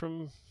donated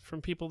from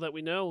people that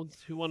we know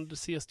who wanted to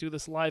see us do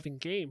this live in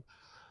game.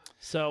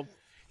 So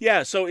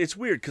yeah, so it's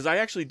weird because I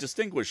actually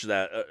distinguish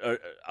that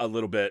a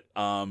little bit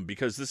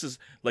because this is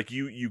like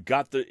you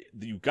got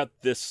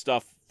this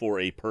stuff for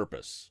a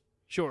purpose.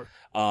 Sure.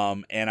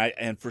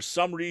 And for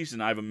some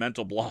reason I have a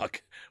mental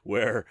block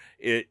where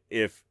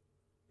if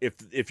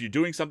you're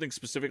doing something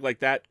specific like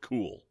that,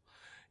 cool.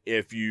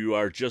 If you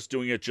are just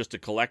doing it just to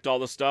collect all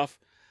the stuff,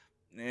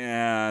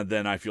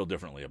 then I feel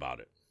differently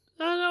about it.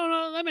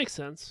 No, that makes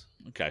sense.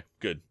 Okay,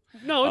 good.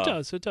 No, it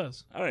does. It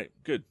does. All right,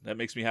 good. That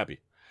makes me happy.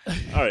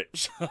 All right.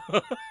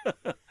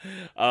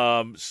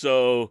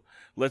 So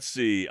let's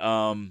see.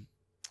 I'm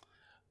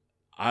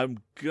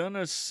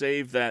gonna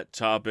save that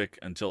topic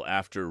until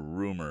after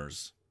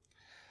rumors.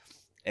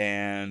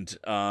 And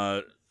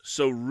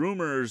so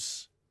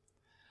rumors,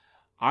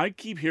 I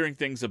keep hearing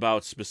things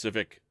about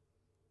specific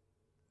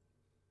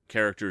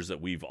characters that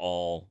we've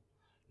all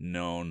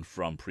known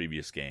from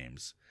previous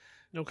games.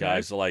 Okay.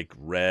 Guys like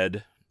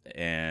Red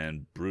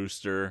and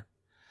Brewster.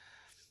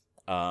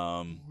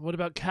 What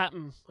about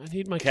Captain? I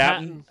need my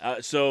Captain.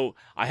 So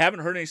I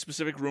haven't heard any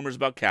specific rumors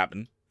about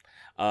Captain,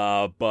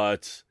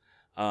 but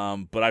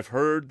I've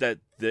heard that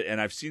and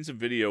I've seen some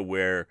video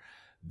where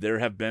there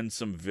have been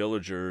some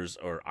villagers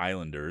or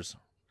islanders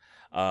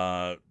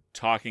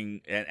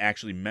talking and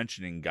actually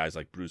mentioning guys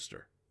like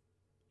Brewster.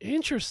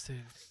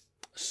 Interesting.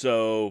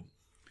 So,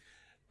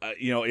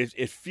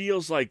 it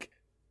feels like,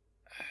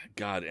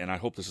 God, and I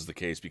hope this is the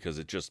case because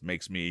it just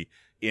makes me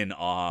in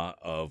awe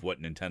of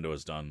what Nintendo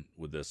has done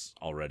with this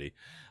already.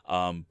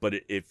 But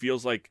it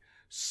feels like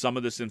some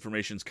of this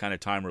information is kind of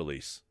time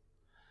release.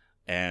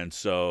 And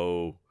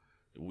so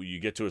you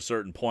get to a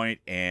certain point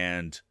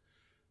and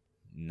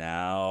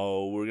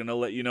now we're going to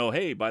let you know,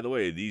 hey, by the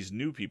way, these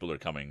new people are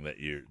coming that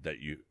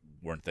you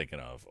weren't thinking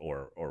of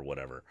or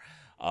whatever.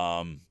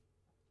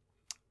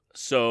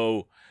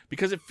 So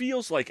because it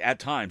feels like at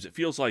times,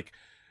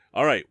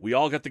 all right, we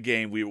all got the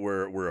game.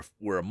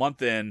 We're a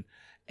month in,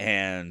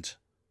 and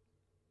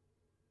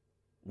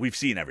we've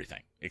seen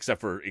everything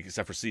except for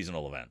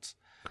seasonal events.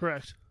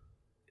 Correct.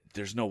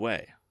 There's no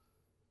way,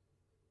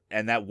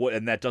 and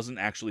that doesn't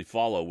actually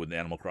follow with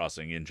Animal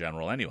Crossing in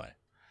general, anyway.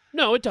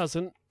 No, it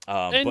doesn't.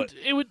 But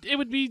it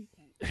would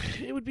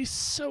be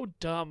so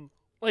dumb.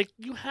 Like,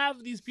 you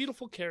have these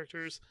beautiful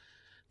characters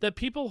that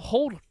people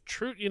hold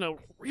true,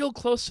 real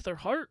close to their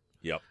heart.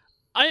 Yep.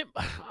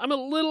 I'm a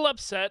little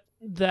upset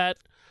that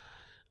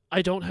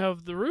I don't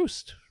have the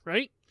Roost,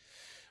 right?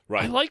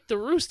 Right. I like the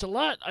Roost a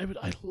lot.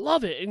 I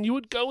love it. And you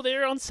would go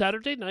there on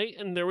Saturday night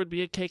and there would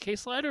be a KK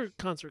Slider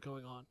concert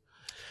going on.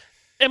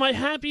 Am I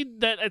happy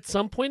that at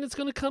some point it's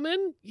going to come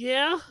in?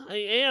 Yeah, I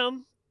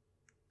am.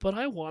 But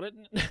I want it.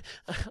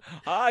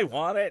 I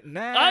want it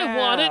now. I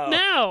want it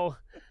now.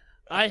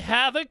 I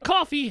have a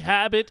coffee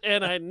habit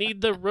and I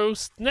need the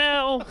Roast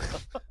now.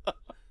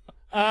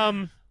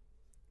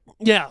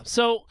 Yeah,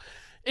 so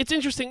it's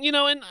interesting,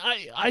 and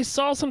I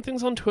saw some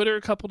things on Twitter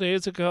a couple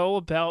days ago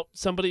about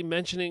somebody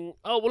mentioning,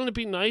 oh, wouldn't it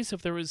be nice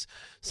if there was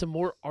some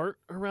more art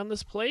around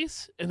this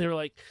place? And they were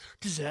like,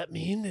 does that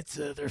mean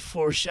they're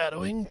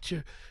foreshadowing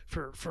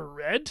for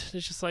Red?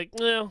 It's just like,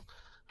 no,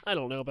 I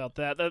don't know about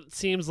that. That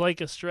seems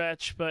like a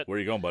stretch, but... Where are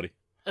you going, buddy?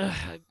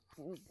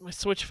 My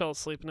Switch fell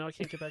asleep. Now I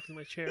can't get back in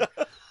my chair.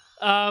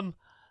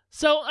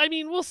 So, I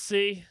mean, we'll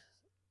see.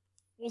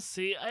 We'll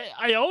see.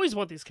 I always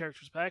want these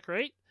characters back,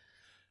 right?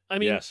 I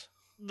mean, yes.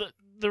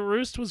 The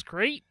Roost was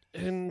great,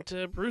 and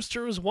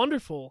Brewster was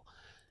wonderful,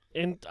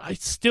 and I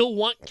still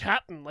want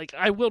Captain. Like,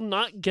 I will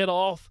not get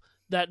off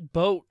that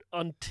boat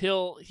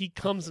until he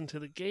comes into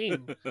the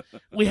game.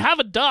 We have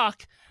a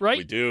dock, right?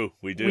 We do.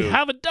 We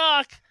have a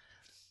dock.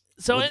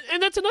 So, well,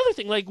 and that's another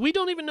thing. Like, we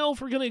don't even know if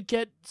we're gonna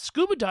get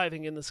scuba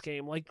diving in this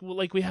game,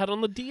 like we had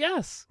on the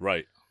DS.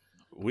 Right.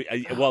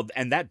 Well,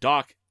 and that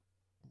dock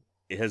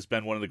has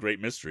been one of the great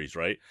mysteries,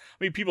 right?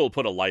 I mean, people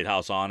put a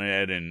lighthouse on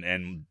it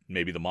and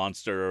maybe the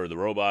monster or the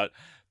robot,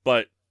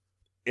 but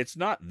it's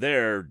not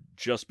there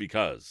just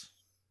because.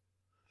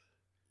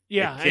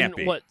 Yeah, It can't and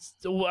be. what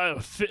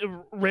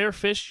rare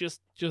fish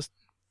just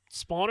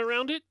spawn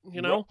around it,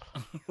 you know?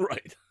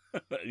 Right.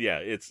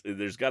 Yeah,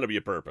 there's got to be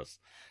a purpose,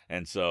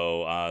 and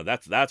so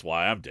that's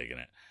why I'm digging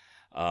it.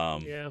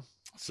 Yeah.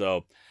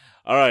 So,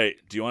 all right,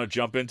 do you want to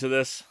jump into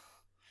this?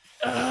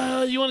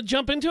 You want to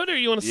jump into it, or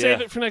you want to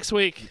save it for next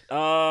week?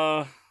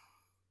 We're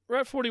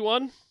at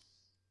 41.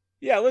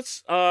 Yeah,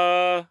 let's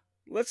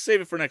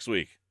save it for next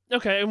week.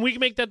 Okay, and we can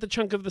make that the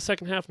chunk of the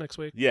second half next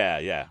week.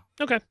 Yeah.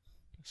 Okay.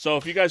 So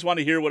if you guys want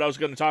to hear what I was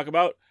going to talk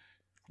about,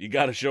 you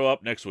got to show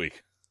up next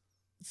week.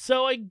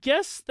 So I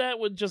guess that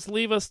would just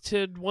leave us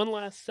to one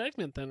last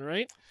segment then,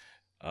 right?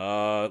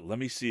 Let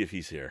me see if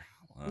he's here.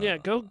 Yeah,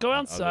 go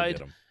outside. I'll go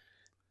get him.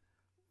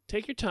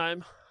 Take your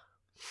time.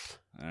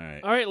 All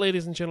right. All right,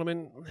 ladies and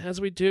gentlemen, as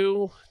we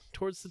do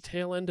towards the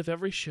tail end of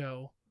every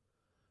show,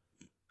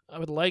 I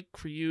would like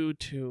for you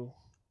to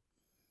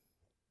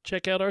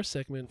check out our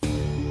segment.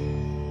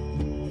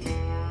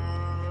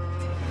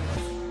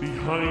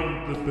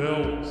 Behind the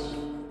Bells,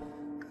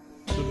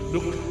 the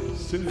Nook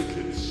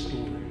Syndicate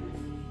story.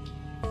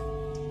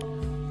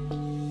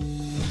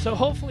 So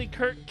hopefully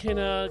Kurt can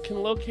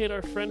locate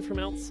our friend from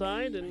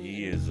outside, and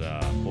He is,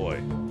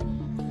 boy.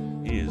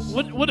 He is.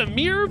 Would a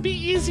mirror be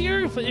easier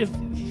if he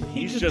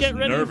He's could just get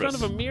ready nervous. in front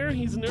of a mirror?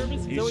 He's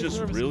nervous. He's always just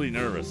nervous. really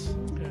nervous.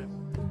 Okay.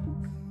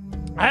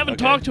 I haven't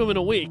Okay. talked to him in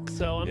a week,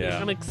 so I'm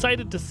Yeah.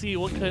 excited to see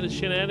what kind of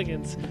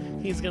shenanigans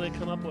he's gonna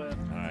come up with.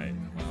 All right.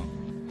 Well,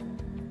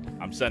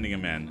 I'm sending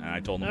him in, and I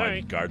told him All I'd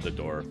right. guard the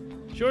door.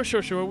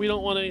 Sure. We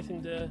don't want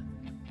anything to.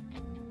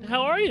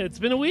 How are you? It's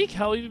been a week.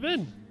 How have you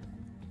been?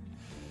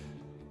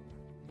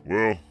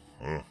 Well,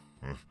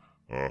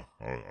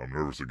 I'm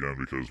nervous again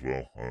because,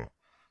 I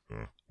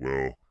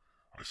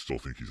still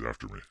think he's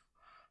after me.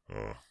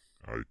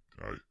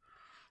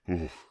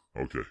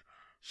 Okay.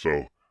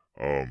 So,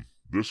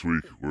 this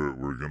week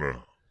we're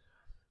gonna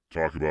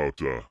talk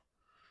about, let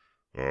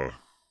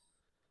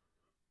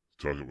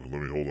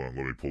me hold on.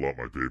 Let me pull out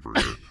my paper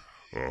here.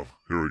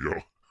 Here we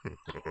go.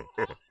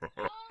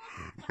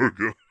 We're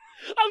good.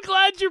 I'm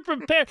glad you're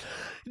prepared.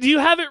 Do you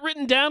have it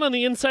written down on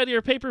the inside of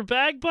your paper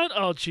bag, bud?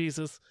 Oh,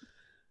 Jesus.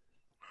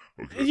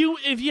 Okay.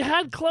 If you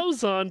had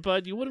clothes on,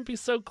 bud, you wouldn't be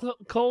so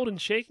cold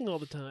and shaking all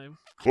the time.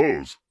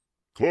 Clothes.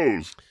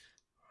 Oh,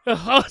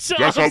 so,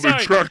 That's I'm how they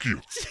sorry. track you.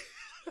 That's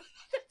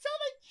how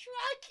they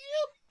track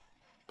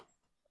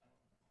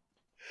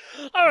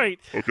you. All right.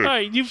 Okay. All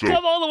right. You've so-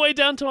 come all the way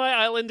down to my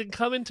island and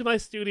come into my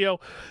studio.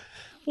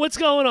 What's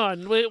going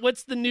on?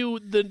 What's the new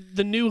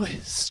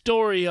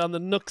story on the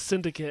Nook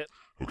Syndicate?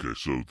 Okay,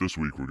 so this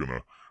week we're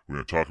gonna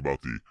talk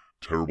about the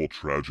terrible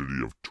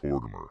tragedy of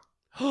Tortimer.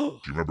 Do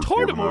you remember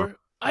Tortimer?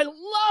 I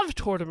love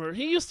Tortimer.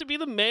 He used to be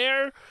the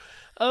mayor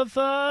of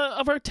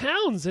our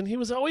towns, and he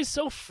was always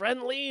so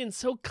friendly and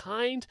so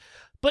kind.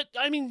 But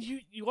I mean,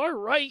 you are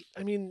right.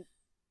 I mean,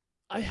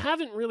 I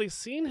haven't really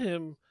seen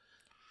him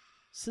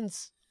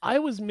since I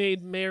was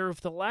made mayor of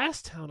the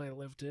last town I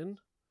lived in.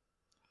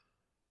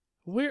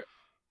 Where?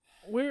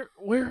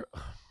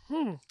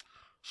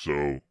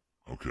 So,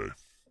 okay.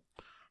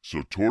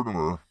 So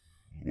Tortimer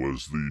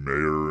was the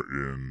mayor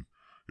in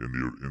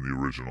the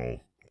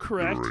original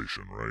Correct.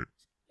 iteration, right?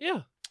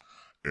 Yeah.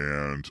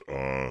 And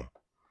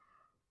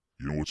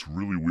what's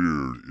really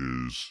weird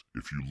is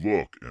if you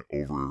look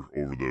over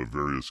the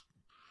various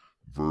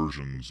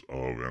versions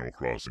of Animal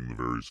Crossing, the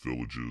various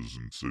villages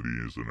and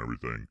cities and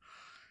everything,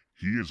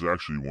 he is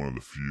actually one of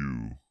the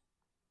few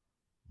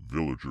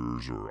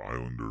villagers or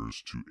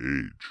islanders to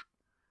age.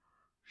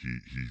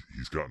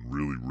 He's gotten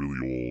really, really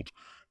old,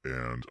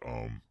 and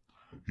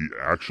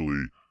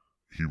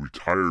he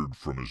retired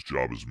from his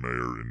job as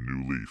mayor in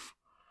New Leaf.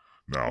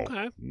 Now,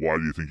 Okay. why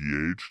do you think he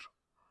aged?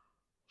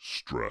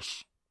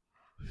 Stress.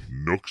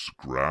 Nook's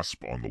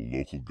grasp on the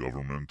local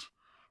government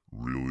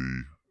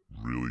really,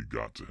 really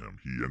got to him.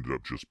 He ended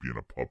up just being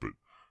a puppet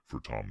for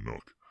Tom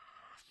Nook.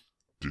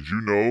 Did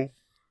you know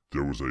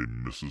there was a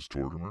Mrs.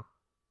 Tortimer?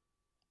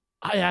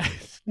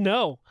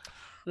 No.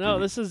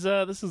 This is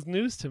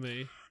news to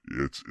me.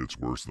 It's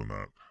worse than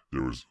that.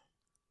 There was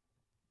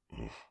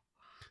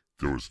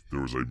a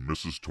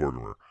Mrs.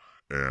 Tortimer,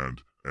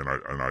 and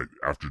I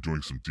after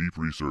doing some deep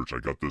research, I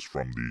got this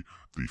from the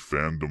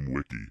fandom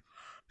wiki.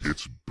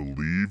 It's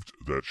believed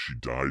that she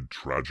died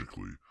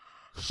tragically.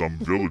 Some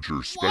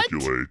villagers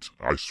speculate,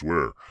 I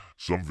swear,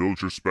 some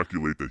villagers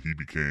speculate that he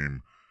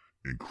became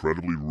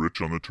incredibly rich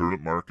on the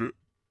turnip market,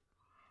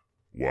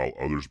 while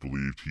others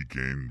believed he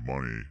gained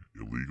money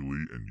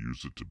illegally and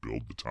used it to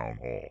build the town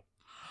hall.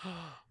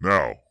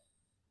 Now,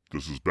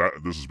 this is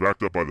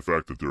backed up by the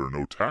fact that there are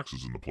no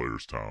taxes in the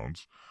players'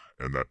 towns,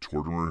 and that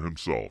Tortimer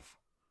himself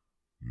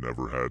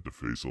never had to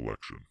face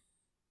election.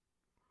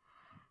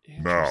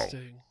 Now,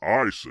 Interesting.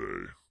 I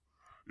say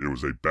it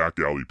was a back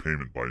alley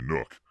payment by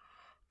Nook.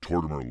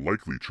 Tortimer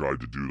likely tried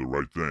to do the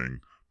right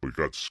thing, but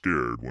got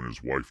scared when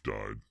his wife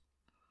died.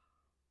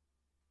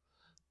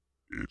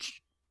 it's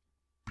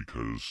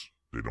because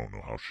they don't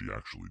know how she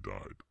actually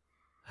died.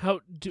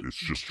 It's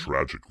just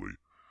tragically.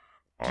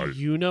 Do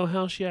you know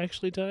how she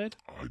actually died?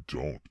 I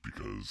don't,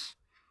 because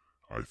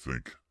I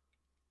think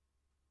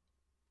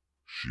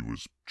she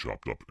was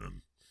chopped up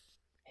and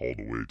hauled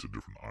away to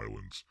different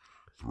islands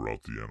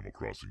throughout the Animal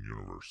Crossing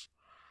universe.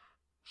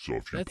 So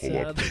if you pull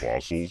up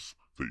fossils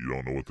that you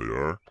don't know what they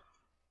are,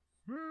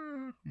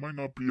 might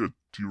not be a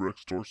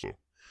T-Rex torso.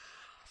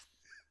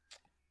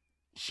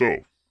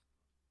 So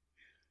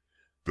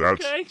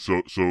that's okay.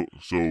 so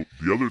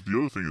the other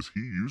thing is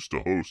he used to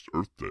host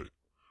Earth Day,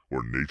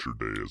 or Nature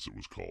Day as it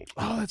was called.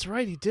 Oh, that's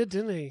right, he did,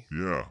 didn't he?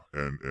 Yeah,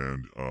 and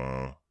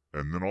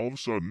then all of a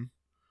sudden,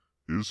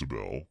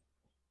 Isabelle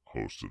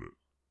hosted it.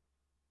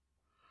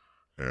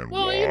 And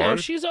well, why? you know,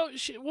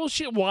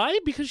 why?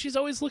 Because she's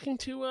always looking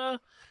to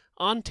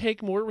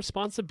take more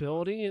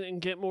responsibility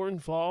and get more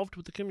involved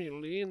with the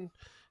community and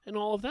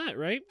all of that,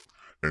 right?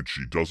 And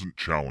she doesn't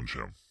challenge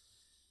him.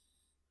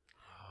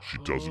 She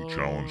doesn't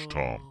challenge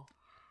Tom.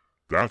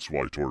 That's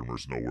why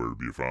Tortimer's nowhere to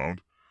be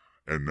found.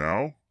 And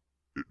now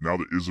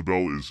that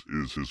Isabelle is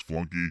his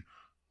flunky,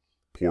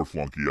 poor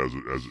flunky as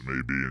it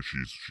may be, and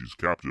she's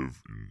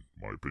captive in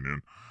my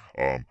opinion.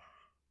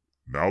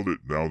 Now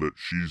that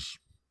she's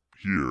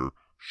here,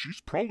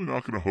 she's probably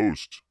not going to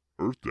host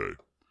Earth Day.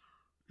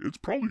 It's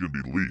probably going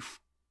to be Leaf.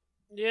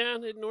 Yeah,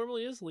 it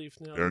normally is Leaf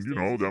now. And you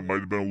know that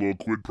might have been a little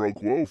quid pro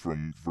quo for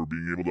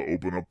being able to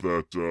open up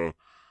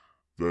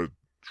that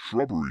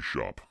shrubbery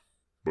shop,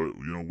 but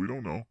you know we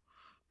don't know.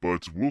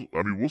 But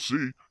we'll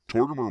see.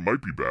 Tortimer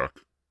might be back,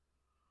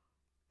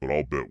 but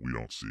I'll bet we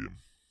don't see him.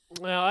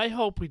 Well, I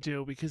hope we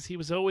do, because he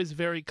was always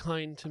very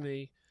kind to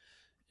me,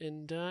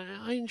 and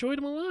I enjoyed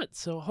him a lot.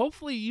 So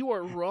hopefully you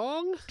are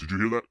wrong. Did you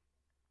hear that?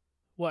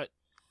 What?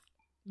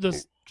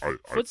 The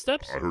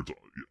footsteps? I heard.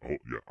 I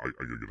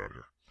gotta get out of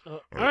here.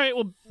 All right.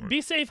 Well,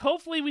 be safe.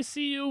 Hopefully we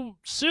see you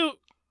soon.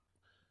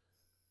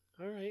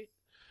 All right.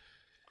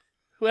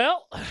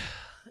 Well,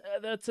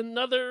 that's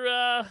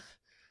another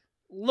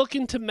look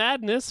into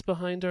madness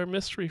behind our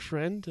mystery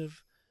friend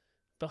of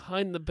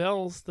Behind the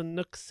Bells, the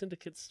Nook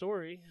Syndicate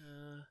story.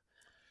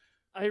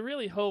 I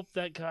really hope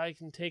that guy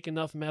can take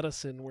enough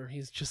medicine where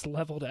he's just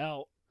leveled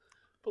out.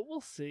 But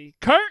we'll see.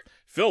 Kurt!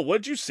 Phil,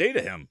 what'd you say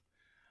to him?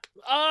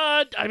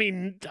 I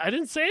mean, I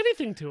didn't say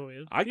anything to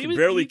him. I can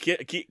barely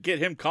get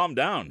him calmed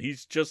down.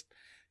 He's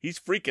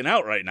freaking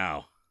out right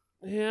now.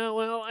 Yeah,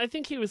 well, I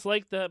think he was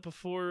like that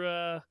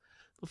before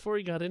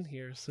he got in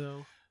here,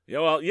 so. Yeah,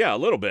 well, yeah, a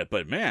little bit,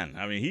 but man,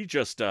 I mean, he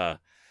just,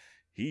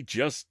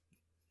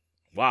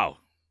 wow.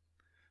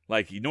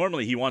 Like,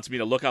 normally he wants me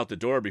to look out the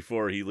door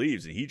before he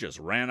leaves, and he just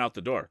ran out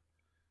the door.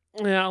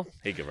 Yeah.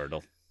 Hey,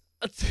 Gaverdle.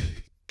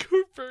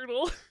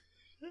 Gaverdle.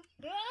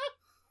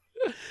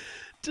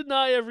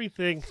 Deny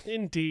everything,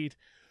 indeed.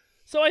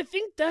 So I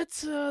think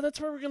that's where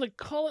we're going to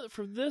call it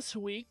for this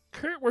week.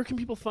 Kurt, where can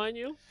people find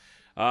you?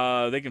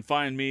 They can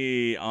find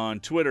me on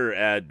Twitter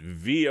at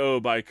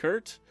VO by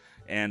Kurt,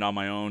 and on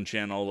my own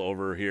channel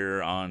over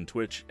here on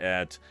Twitch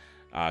at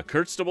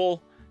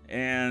Kurtstable,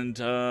 and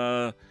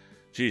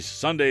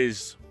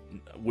Sundays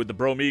with the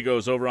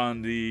Bromigos over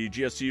on the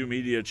GSU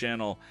Media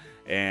channel,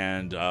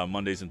 and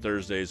Mondays and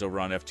Thursdays over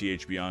on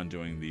FTH Beyond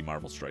doing the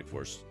Marvel Strike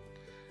Force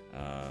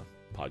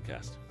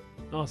podcast.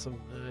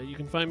 Awesome. You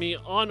can find me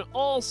on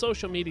all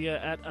social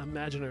media at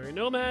Imaginary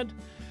Nomad.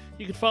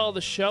 You can follow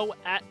the show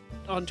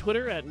on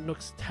Twitter at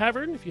Nook's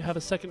Tavern. If you have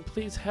a second,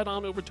 please head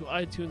on over to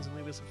iTunes and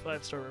leave us a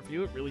 5-star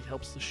review. It really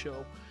helps the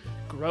show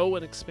grow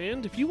and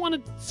expand. If you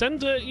want to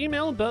send an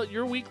email about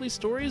your weekly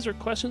stories or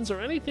questions or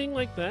anything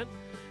like that,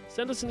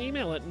 send us an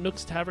email at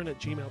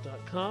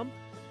nookstavern@gmail.com.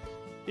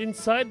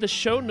 Inside the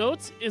show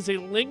notes is a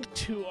link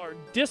to our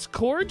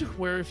Discord,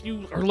 where if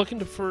you are looking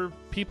for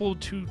people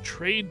to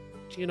trade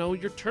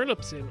your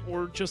turnips in,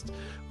 or just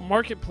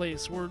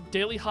marketplace or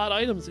daily hot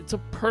items, it's a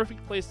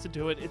perfect place to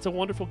do it. It's a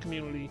wonderful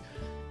community,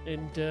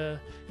 and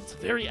it's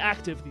very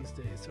active these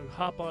days, so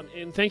hop on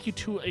in. Thank you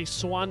to a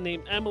swan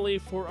named Emily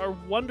for our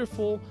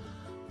wonderful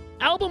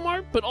album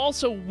art, but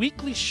also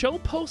weekly show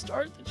post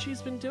art that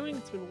she's been doing.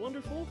 It's been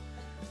wonderful.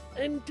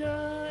 And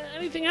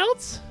anything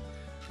else?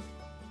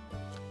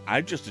 I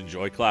just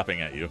enjoy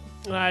clapping at you.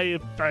 I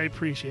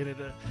appreciate it.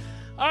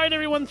 All right,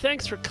 everyone,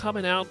 thanks for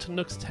coming out to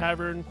Nook's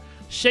Tavern.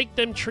 Shake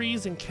them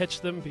trees and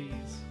catch them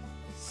bees.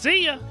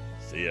 See ya!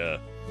 See ya.